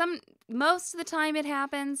 Like most of the time it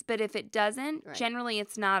happens, but if it doesn't, generally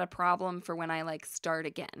it's not a problem for when I start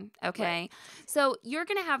again, okay? Right. So you're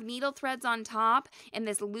going to have needle threads on top and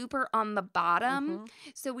this looper on the bottom. Mm-hmm.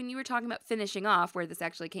 So when you were talking about finishing off, where this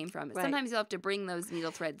actually came from, sometimes you'll have to bring those needle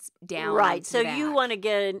threads down. Right, so you want to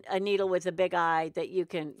get a needle with a big eye that you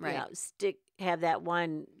can have that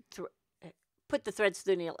one put the threads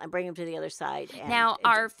through the needle and bring them to the other side.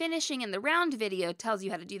 Our finishing in the round video tells you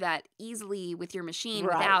how to do that easily with your machine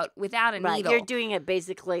without a needle. You're doing it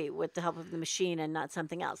basically with the help of the machine and not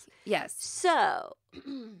something else. Yes. So,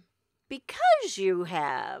 because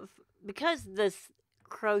this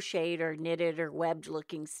crocheted or knitted or webbed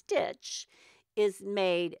looking stitch is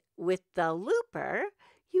made with the looper,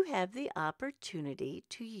 you have the opportunity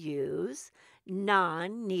to use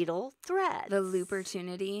non-needle threads. The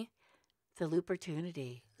loopertunity. The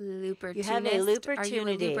loopertunity. Loopertunist. You have a loopertunity. Are you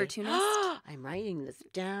a loopertunist? I'm writing this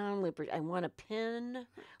down. I want a pin.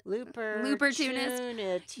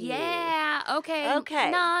 Loopertunist. Yeah. Okay.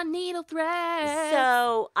 Non-needle thread.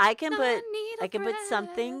 So I can put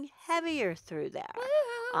something heavier through there. Woo.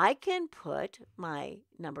 I can put my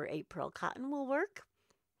number 8 pearl cotton will work.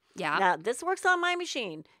 Yeah. Now, this works on my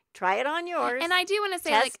machine. Try it on yours. And I do want to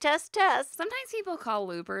say, test. Sometimes people call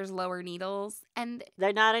loopers lower needles, and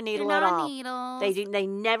they're not a needle at all. Needles. They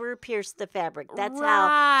never pierce the fabric. That's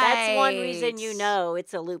right. That's one reason you know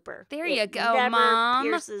it's a looper. There you go, never Mom.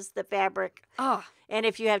 pierces the fabric. Oh. And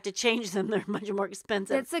if you have to change them, they're much more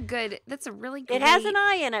expensive. That's a really great. It has an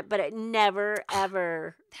eye in it, but it never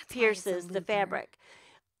ever pierces the fabric.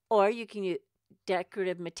 Or you can use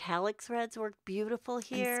decorative metallic threads work beautiful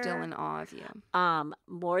here. I'm still in awe of you.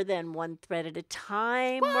 More than one thread at a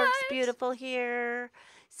time works beautiful here.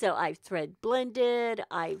 So I've thread blended.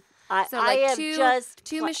 I have just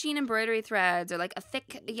two machine embroidery threads, or like a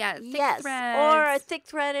thick thread, or a thick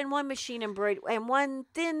thread and one machine embroidery and one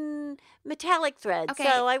thin metallic thread. Okay.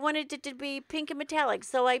 So I wanted it to be pink and metallic.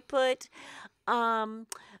 So I put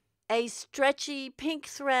a stretchy pink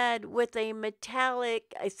thread with a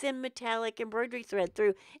thin metallic embroidery thread through,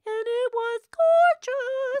 and it was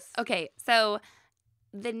gorgeous. Okay, so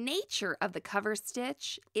the nature of the cover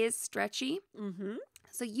stitch is stretchy. Mm-hmm.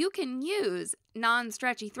 So you can use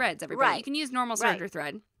non-stretchy threads, everybody. Right. You can use normal serger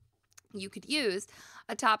thread. You could use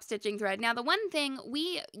a top stitching thread. Now, the one thing,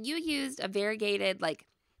 you used a variegated, like,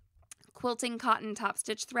 quilting cotton top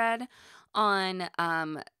stitch thread on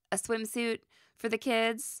a swimsuit for the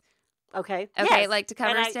kids. Okay. Okay, like to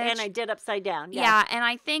cover stitch. And I did upside down. Yeah, and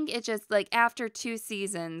I think it just, like, after 2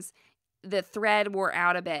 seasons, the thread wore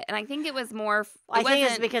out a bit. And I think it was more... I think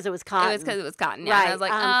it's because it was cotton. It was because it was cotton, yeah. Right. And I was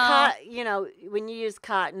like, when you use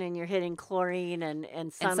cotton and you're hitting chlorine and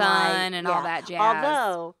sunlight. And sun and all that jazz.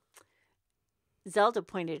 Although... Zelda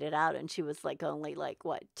pointed it out, and she was like only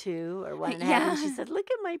 2 or 1.5, and she said, "Look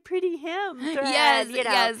at my pretty hem thread."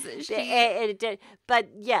 Yes. It did. But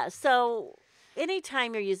yeah, so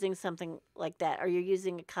anytime you're using something like that, or you're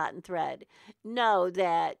using a cotton thread, know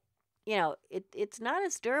that it's not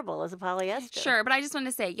as durable as a polyester. Sure, but I just wanted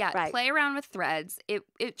to say, play around with threads.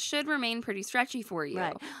 It should remain pretty stretchy for you.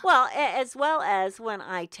 Right. Well, as well as when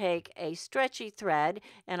I take a stretchy thread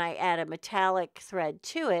and I add a metallic thread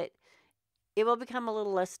to it. It will become a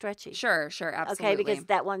little less stretchy. Sure, absolutely. Okay, because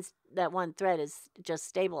that one thread is just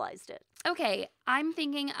stabilized it. Okay, I'm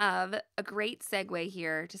thinking of a great segue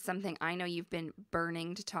here to something I know you've been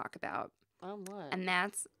burning to talk about. Oh, what? And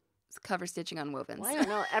that's cover stitching on wovens. Well, I don't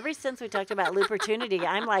know. Ever since we talked about loopertunity,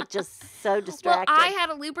 I'm just so distracted. Well, I had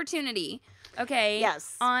a loopertunity, okay?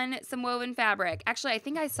 Yes. On some woven fabric. Actually, I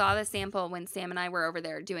think I saw the sample when Sam and I were over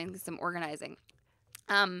there doing some organizing.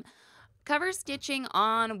 Cover stitching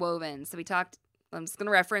on wovens. So we talked, I'm just going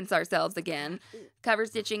to reference ourselves again. Cover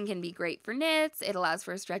stitching can be great for knits. It allows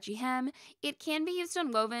for a stretchy hem. It can be used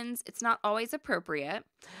on wovens. It's not always appropriate.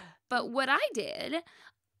 But what I did,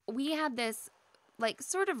 we had this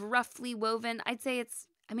sort of roughly woven, I'd say it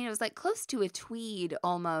was close to a tweed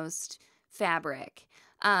almost fabric.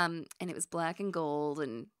 And it was black and gold,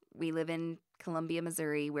 and we live in Columbia,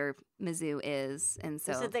 Missouri, where Mizzou is, and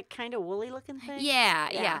so is it that kind of woolly looking thing?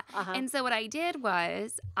 Yeah. Uh-huh. And so what I did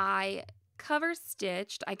was I cover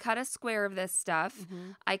stitched. I cut a square of this stuff.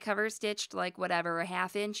 Mm-hmm. I cover stitched a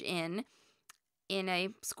 1/2 inch in a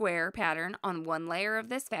square pattern on one layer of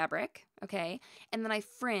this fabric. Okay, and then I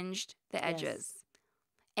fringed the edges, Yes.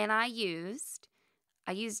 and I used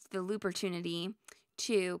the Loopertunity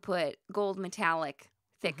to put gold metallic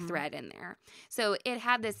thick thread in there. So it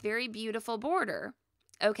had this very beautiful border,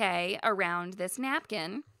 okay, around this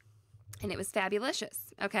napkin, and it was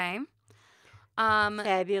fabulicious, okay?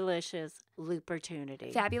 Fabulicious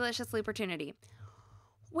Loopertunity. Fabulicious Loopertunity.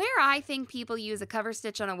 Where I think people use a cover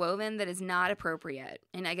stitch on a woven that is not appropriate,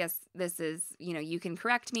 and I guess this is, you can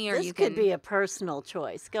correct me, or this you can... could be a personal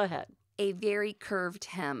choice. Go ahead. A very curved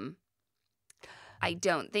hem. I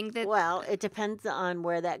don't think that... Well, it depends on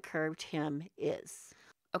where that curved hem is.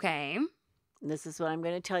 Okay. This is what I'm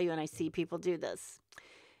going to tell you, and I see people do this.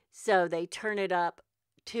 So they turn it up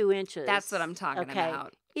 2 inches. That's what I'm talking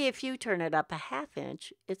about. If you turn it up a 1/2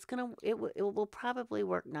 inch, it will probably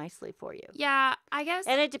work nicely for you. Yeah, I guess.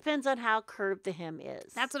 And it depends on how curved the hem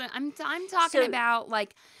is. That's what I'm talking about.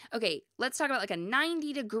 Okay, let's talk about a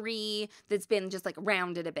 90-degree that's been just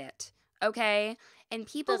rounded a bit. Okay, and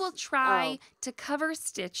people will try to cover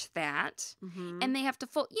stitch that, and they have to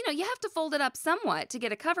fold. You have to fold it up somewhat to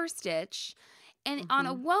get a cover stitch, and on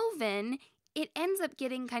a woven, it ends up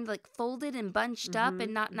getting kind of folded and bunched up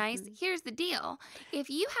and not nice. Here's the deal: if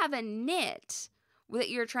you have a knit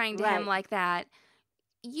that you're trying to hem like that,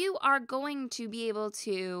 you are going to be able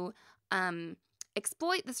to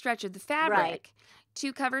exploit the stretch of the fabric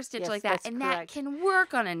to cover stitch like that, and correct. that can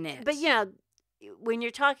work on a knit. But when you're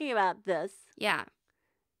talking about this,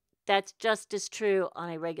 that's just as true on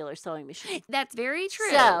a regular sewing machine. That's very true.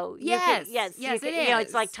 So, yes, it is. You know,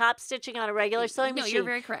 it's like top stitching on a regular sewing machine. No, you're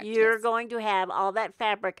very correct. You're going to have all that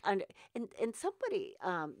fabric under. And somebody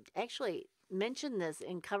actually mentioned this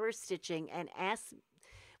in cover stitching and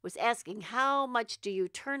was asking, how much do you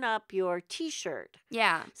turn up your T-shirt?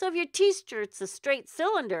 Yeah. So if your T-shirt's a straight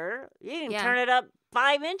cylinder, you can turn it up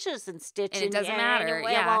 5 inches and stitch and it doesn't matter.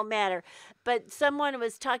 It won't matter. But someone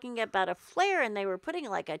was talking about a flare, and they were putting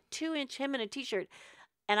like a 2-inch hem in a T-shirt.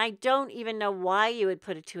 And I don't even know why you would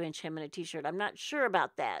put a 2-inch hem in a T-shirt. I'm not sure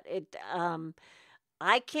about that.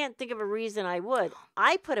 I can't think of a reason I would.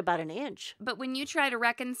 I put about 1 inch. But when you try to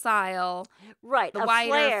reconcile the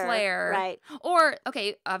wider flare, right? Or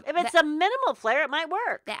if it's a minimal flare, it might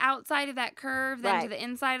work. The outside of that curve, then to the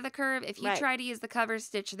inside of the curve. If you try to use the cover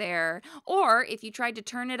stitch there, or if you tried to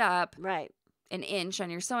turn it up, 1 inch on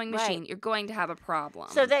your sewing machine, you're going to have a problem.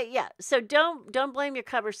 So so don't blame your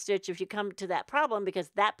cover stitch if you come to that problem, because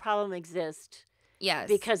that problem exists. Yes.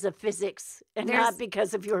 Because of physics and not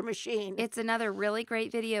because of your machine. It's another really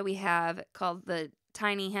great video we have called the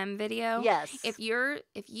tiny hem video. Yes. If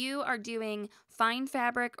you are doing fine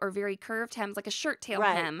fabric or very curved hems, like a shirt tail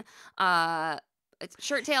hem,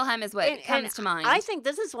 shirt tail hem is what comes to mind. I think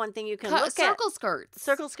this is one thing you can look at. Circle skirts.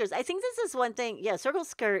 Circle skirts. I think this is one thing. Yeah, circle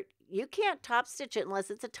skirt. You can't top stitch it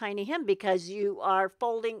unless it's a tiny hem, because you are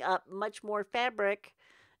folding up much more fabric.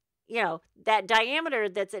 You know, that diameter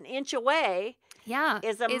that's 1 inch away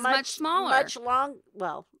is much smaller. Much long,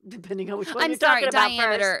 well, depending on which one you're talking about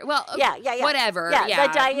diameter. First. Well, whatever. Yeah,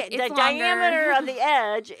 the diameter of the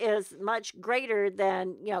edge is much greater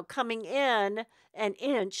than, coming in 1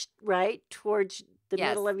 inch, right, towards the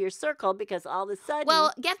middle of your circle, because all of a sudden,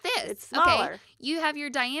 well, get this, it's smaller. Okay, you have your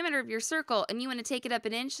diameter of your circle, and you want to take it up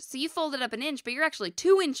 1 inch, so you fold it up 1 inch, but you're actually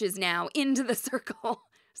 2 inches now into the circle.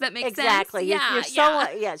 Does that make sense? Exactly. You're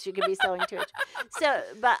sewing, yes, you can be sewing 2 inches. So,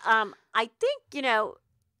 but I think,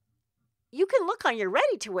 you can look on your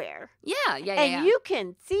ready to wear. And you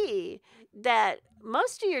can see that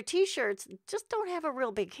most of your T-shirts just don't have a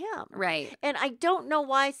real big hem. Right. And I don't know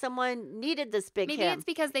why someone needed this big hem. Maybe it's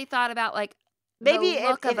because they thought about the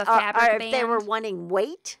look of a fabric band. If they were wanting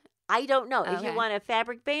weight. I don't know. Okay. If you want a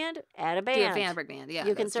fabric band, add a band. Do a fabric band, yeah.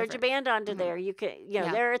 You can serge a band onto there. You can,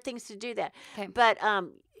 there are things to do that. Okay. But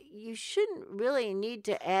you shouldn't really need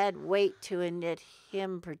to add weight to a knit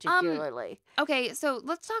hem particularly. Okay, so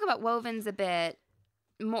let's talk about wovens a bit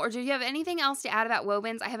more. Do you have anything else to add about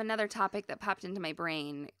wovens? I have another topic that popped into my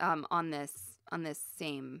brain on this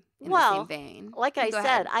same vein. Like I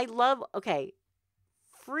said, I love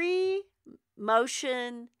free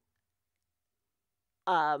motion.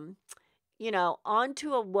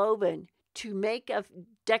 Onto a woven to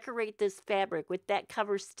decorate this fabric with that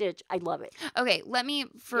cover stitch. I love it. Okay,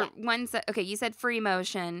 okay, you said free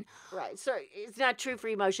motion. Right. So it's not true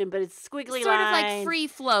free motion, but it's squiggly lines. Sort of like free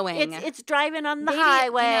flowing. It's driving on the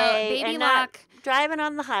highway. Baby Lock. Driving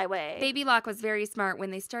on the highway. Baby Lock was very smart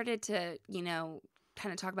when they started to,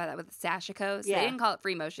 kind of talk about that with the sashikos. They didn't call it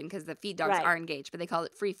free motion because the feed dogs are engaged, but they called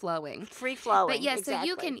it free flowing. Free flowing. But exactly. So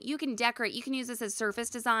you can decorate. You can use this as surface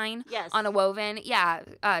design on a woven. Yeah,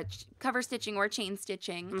 cover stitching or chain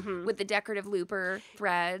stitching with the decorative looper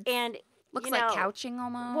threads. And looks like couching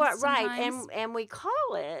almost. Right, and we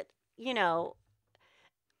call it,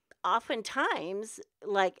 oftentimes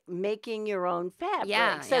like making your own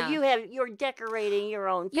fabric. So you're decorating your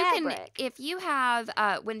own fabric. If you have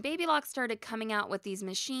when Baby Lock started coming out with these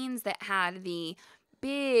machines that had the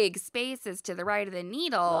big spaces to the right of the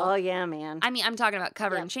needle. Oh yeah, man. I mean, I'm talking about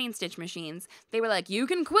cover and chain stitch machines. They were like, you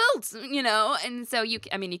can quilt, and so you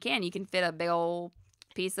can fit a big old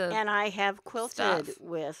piece of And I have quilted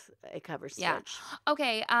with a cover stitch. Yeah.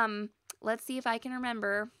 Okay, let's see if I can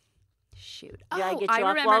remember. Shoot. Yeah, get you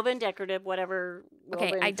off woven, decorative, whatever.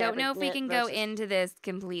 Okay, I don't know if we can go into this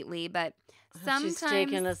completely, but sometimes... She's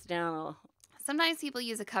taking us down. Sometimes people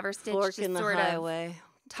use a cover stitch to sort of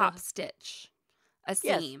top stitch a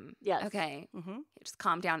seam. Yes. Okay. Just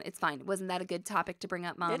calm down. It's fine. Wasn't that a good topic to bring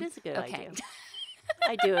up, Mom? It is a good idea.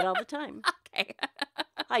 I do it all the time. Okay.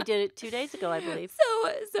 I did it 2 days ago, I believe.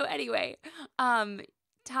 So anyway,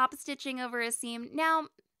 top stitching over a seam. Now...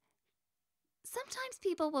 Sometimes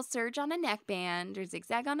people will serge on a neckband or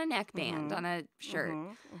zigzag on a neckband on a shirt.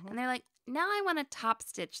 And they're like, now I want to top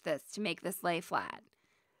stitch this to make this lay flat.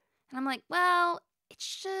 And I'm like, well, it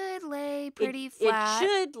should lay pretty flat. It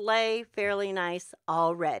should lay fairly nice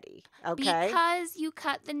already, okay? Because you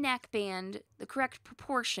cut the neckband the correct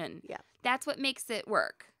proportion. Yeah. That's what makes it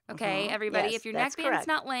work. Okay, everybody? Yes, if your neckband's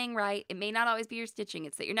not laying right, it may not always be your stitching.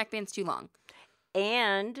 It's that your neckband's too long.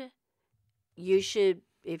 And you should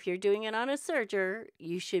if you're doing it on a serger,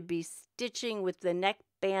 you should be stitching with the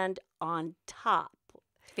neckband on top.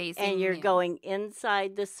 Facing and you're you. going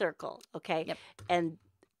inside the circle, okay? Yep.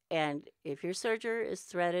 And if your serger is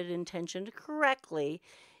threaded and tensioned correctly,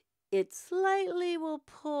 it slightly will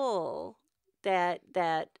pull that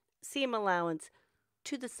seam allowance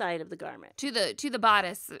to the side of the garment. To the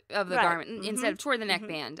bodice of the garment instead of toward the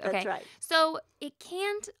neckband. Okay. That's right. So it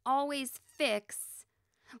can't always fix,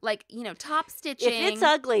 like, top stitching. If it's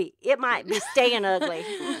ugly, it might be staying ugly.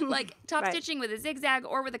 Like top stitching with a zigzag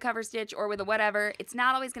or with a cover stitch or with a whatever, it's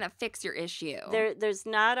not always going to fix your issue. There's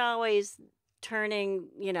not always turning,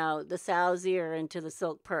 the sow's ear into the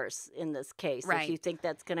silk purse in this case, if you think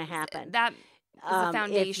that's going to happen. That is a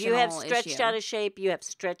foundational if you have stretched issue. out of shape, you have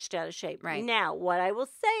stretched out of shape. Right. Now, what I will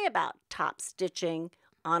say about top stitching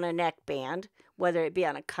on a neckband, whether it be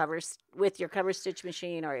on with your cover stitch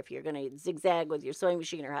machine or if you're going to zigzag with your sewing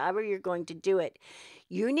machine or however you're going to do it,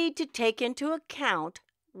 you need to take into account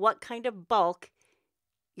what kind of bulk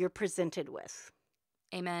you're presented with.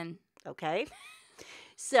 Amen. Okay?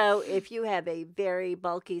 So if you have a very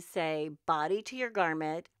bulky, say, body to your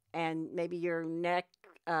garment and maybe your neck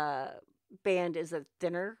band is a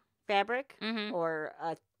thinner fabric or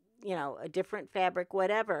a different fabric,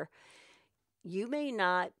 whatever, you may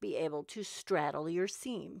not be able to straddle your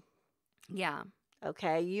seam. Yeah.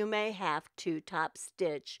 Okay, you may have to top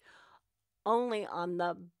stitch only on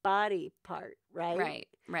the body part, right?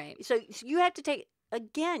 Right. So you have to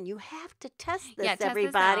you have to test this, test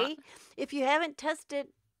everybody. this out. If you haven't tested,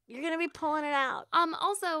 you're going to be pulling it out.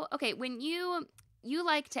 Also, okay, when you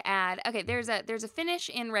like to add, okay, there's a finish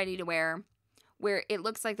in ready to wear where it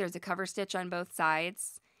looks like there's a cover stitch on both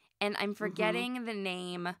sides, and I'm forgetting the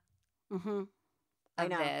name of I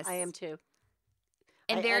know. this. I am too.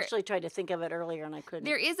 And I actually tried to think of it earlier and I couldn't.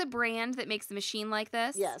 There is a brand that makes a machine like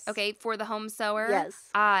this. Yes. Okay, for the home sewer. Yes.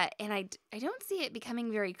 And I don't see it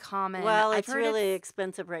becoming very common. Well, it's really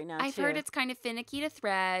expensive right now, I've too. heard it's kind of finicky to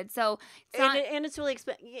thread. So and it's really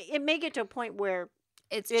expensive. It may get to a point where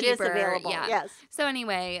it's it cheaper. is available. Yeah. Yes. So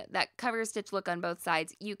anyway, that cover stitch look on both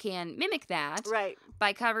sides, you can mimic that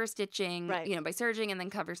by cover stitching, by serging and then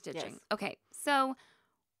cover stitching. Yes. Okay. So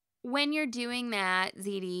when you're doing that,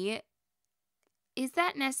 Zede, is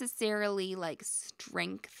that necessarily like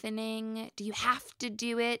strengthening? Do you have to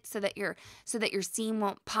do it so that your seam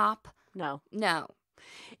won't pop? No.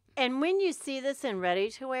 And when you see this in ready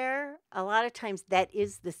to wear, a lot of times that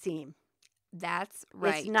is the seam. That's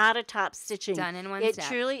right. It's not a top stitching. Done in one step. It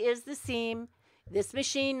truly is the seam. This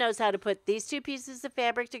machine knows how to put these two pieces of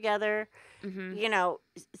fabric together.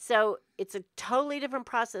 So it's a totally different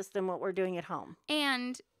process than what we're doing at home.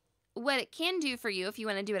 And what it can do for you, if you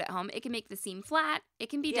want to do it at home, it can make the seam flat. It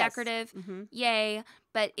can be decorative. Yay.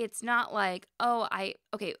 But it's not like,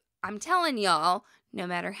 I'm telling y'all, no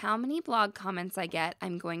matter how many blog comments I get,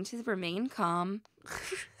 I'm going to remain calm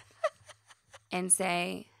and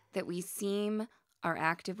say that we seam our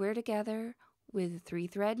activewear together with a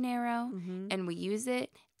 3-thread narrow, and we use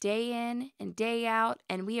it day in and day out,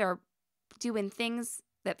 and we are doing things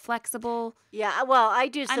that flexible. Yeah, well, I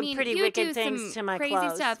do some pretty wicked things to my crazy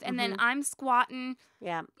clothes. Stuff, and then I'm squatting,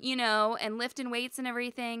 and lifting weights and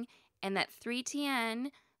everything, and that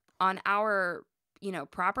 3TN on our,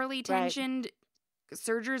 properly tensioned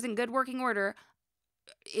sergers in good working order,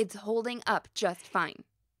 it's holding up just fine.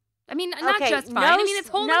 I mean, not just fine. It's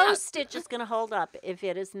holding up. No stitch is going to hold up if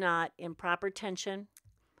it is not in proper tension,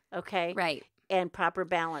 okay? Right. And proper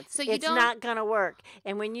balance. So it's not going to work.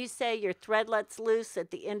 And when you say your thread lets loose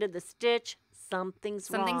at the end of the stitch, something's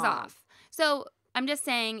off. So I'm just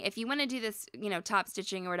saying, if you want to do this, top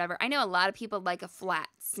stitching or whatever, I know a lot of people like a flat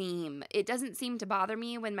seam. It doesn't seem to bother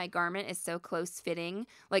me when my garment is so close fitting,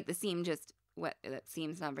 like the seam that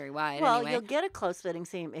seam's not very wide. Well, anyway. You'll get a close-fitting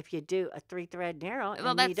seam if you do a 3-thread narrow.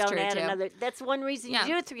 Well, that's you don't true, add too. another. That's one reason you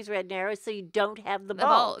do a 3-thread narrow, so you don't have the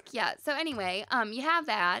bulk. Yeah. So anyway, you have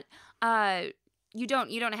that. You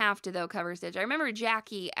don't have to though cover stitch. I remember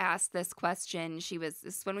Jackie asked this question. This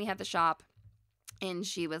is when we had the shop, and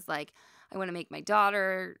she was like, "I want to make my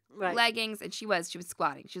daughter leggings," and she was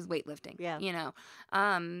squatting, she was weightlifting. Yeah.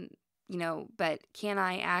 But can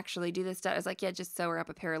I actually do this stuff? I was like, yeah, just sew her up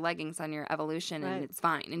a pair of leggings on your Evolution and it's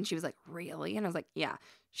fine. And she was like, really? And I was like, yeah,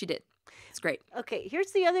 she did. It's great. Okay,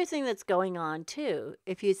 here's the other thing that's going on too.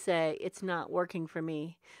 If you say it's not working for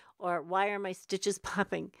me, or why are my stitches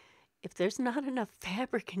popping? If there's not enough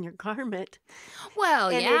fabric in your garment, well,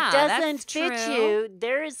 and it doesn't fit you,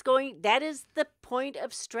 that is the point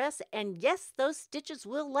of stress, and yes, those stitches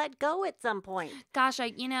will let go at some point. Gosh,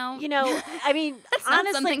 I mean, that's honestly,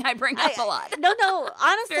 not something I bring up a lot. No,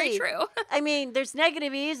 honestly, very true. I mean, there's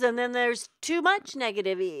negative ease, and then there's too much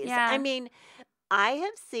negative ease. Yeah. I mean, I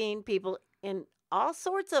have seen people in all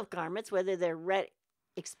sorts of garments, whether they're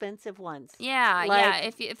expensive ones. Yeah,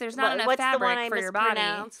 like, if there's not enough fabric for your body.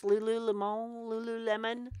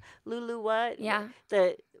 Lululemon, Lulu what? Yeah.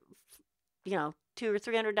 $200 or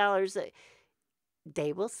 $300.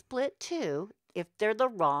 They will split too if they're the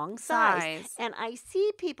wrong size. And I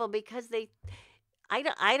see people because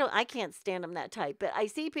I can't stand them that tight, but I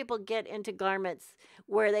see people get into garments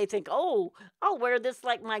where they think, oh, I'll wear this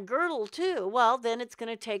like my girdle too. Well, then it's going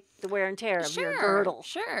to take the wear and tear of your girdle.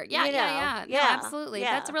 Sure. Yeah. No, absolutely.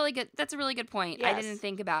 Yeah. That's a really good point. Yes. I didn't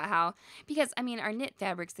think about how, because I mean, our knit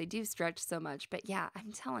fabrics, they do stretch so much, but yeah,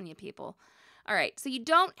 I'm telling you, people. All right. So you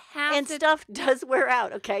don't have and to. And stuff does wear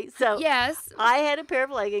out. Okay. So yes, I had a pair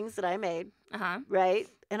of leggings that I made. Right.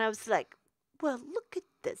 And I was like, well, look at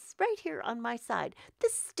this right here on my side.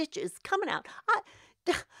 This stitch is coming out.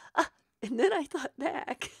 And then I thought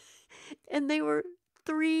back, and they were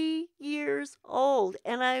 3 years old,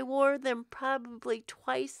 and I wore them probably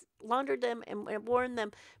twice, laundered them, and worn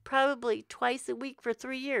them probably twice a week for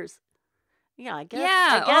 3 years. Yeah, I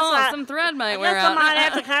guess some thread might wear out. I might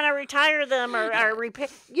have to kind of retire them or repair.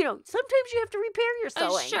 Sometimes you have to repair your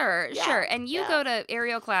sewing. Sure. And you go to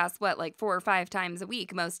aerial class, like 4 or 5 times a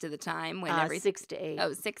week most of the time? 6 to 8.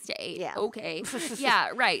 Oh, 6 to 8. Yeah. Okay. Yeah,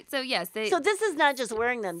 right. So, yes. So this is not just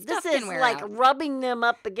wearing them. This is like rubbing them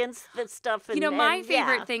up against the stuff. And, my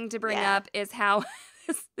favorite thing to bring up is how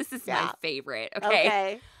this is my favorite.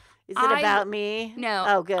 Okay. Is it about me? No.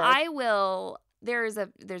 Oh, good. I will... There's a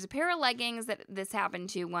pair of leggings that this happened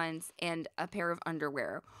to once, and a pair of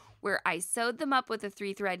underwear where I sewed them up with a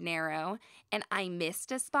 3-thread narrow, and I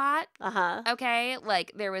missed a spot. Okay,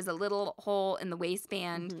 like there was a little hole in the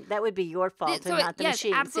waistband. Mm-hmm. That would be your fault, and not the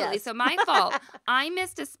machine. Absolutely. Yes. So my fault. I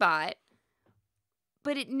missed a spot,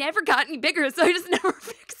 but it never got any bigger, so I just never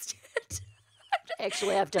fixed it.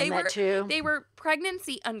 Actually, I've done that too. They were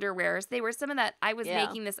pregnancy underwears. They were some of that. I was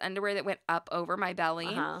making this underwear that went up over my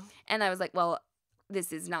belly, and I was like, well,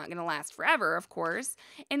 this is not going to last forever, of course.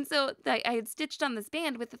 And so I had stitched on this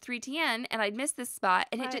band with the 3TN, and I'd missed this spot,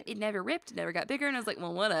 and it never ripped, it never got bigger. And I was like,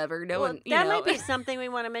 well, whatever. That might be something we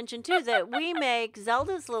want to mention too, that we make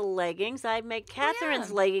Zelda's little leggings. I make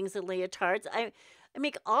Catherine's leggings and leotards. I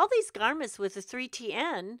make all these garments with the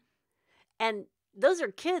 3TN, and those are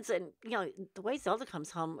kids, and the way Zelda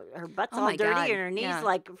comes home, her butt's all dirty, and her knees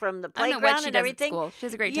like from the playground and everything. She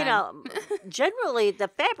has a great time. Generally the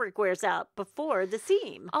fabric wears out before the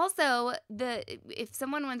seam. Also, if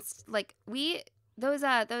someone wants those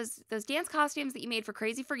dance costumes that you made for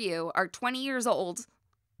Crazy for You are 20 years old.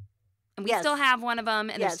 And we still have one of them,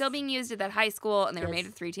 and they're still being used at that high school, and they were made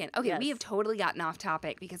of 310. Okay, we have totally gotten off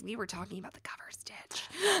topic because we were talking about the cover stitch.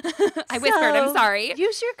 I whispered, I'm sorry.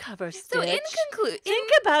 Use your cover stitch. So in conclusion,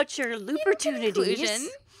 think about your loopertunities.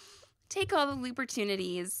 Take all the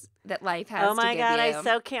loopertunities that life has to give you. Oh my God, I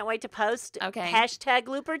so can't wait to post. Okay. Hashtag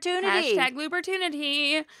loopertunity. Hashtag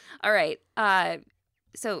loopertunity. All right.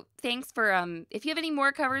 So thanks for, if you have any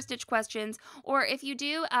more cover stitch questions, or if you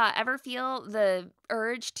do ever feel the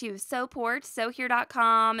urge to support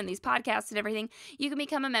sewhere.com and these podcasts and everything, you can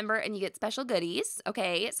become a member and you get special goodies.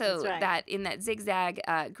 Okay. So that in that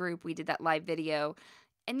ZigZag group, we did that live video.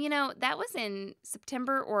 And that was in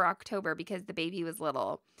September or October because the baby was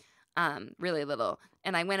little, really little.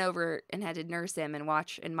 And I went over and had to nurse him and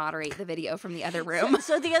watch and moderate the video from the other room.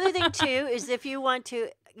 So the other thing too is if you want to,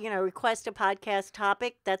 request a podcast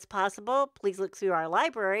topic, that's possible. Please look through our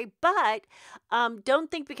library. But don't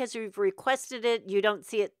think because you've requested it, you don't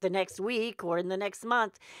see it the next week or in the next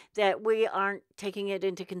month, that we aren't taking it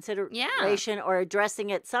into consideration or addressing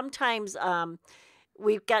it. Sometimes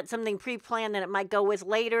we've got something pre-planned that it might go with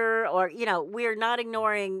later, or, we're not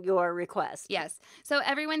ignoring your request. Yes. So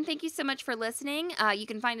everyone, thank you so much for listening. You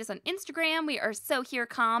can find us on Instagram. We are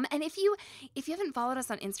SewHereCom. And if you haven't followed us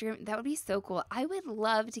on Instagram, that would be so cool. I would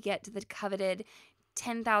love to get to the coveted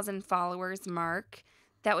 10,000 followers mark.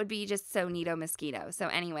 That would be just so neato mosquito. So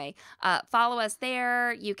anyway, follow us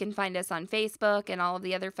there. You can find us on Facebook and all of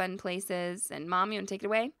the other fun places. And Mom, you want to take it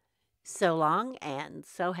away? So long and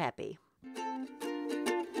so happy.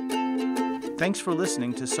 Thanks for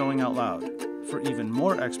listening to Sewing Out Loud. For even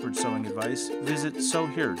more expert sewing advice, visit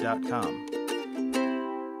sewhere.com.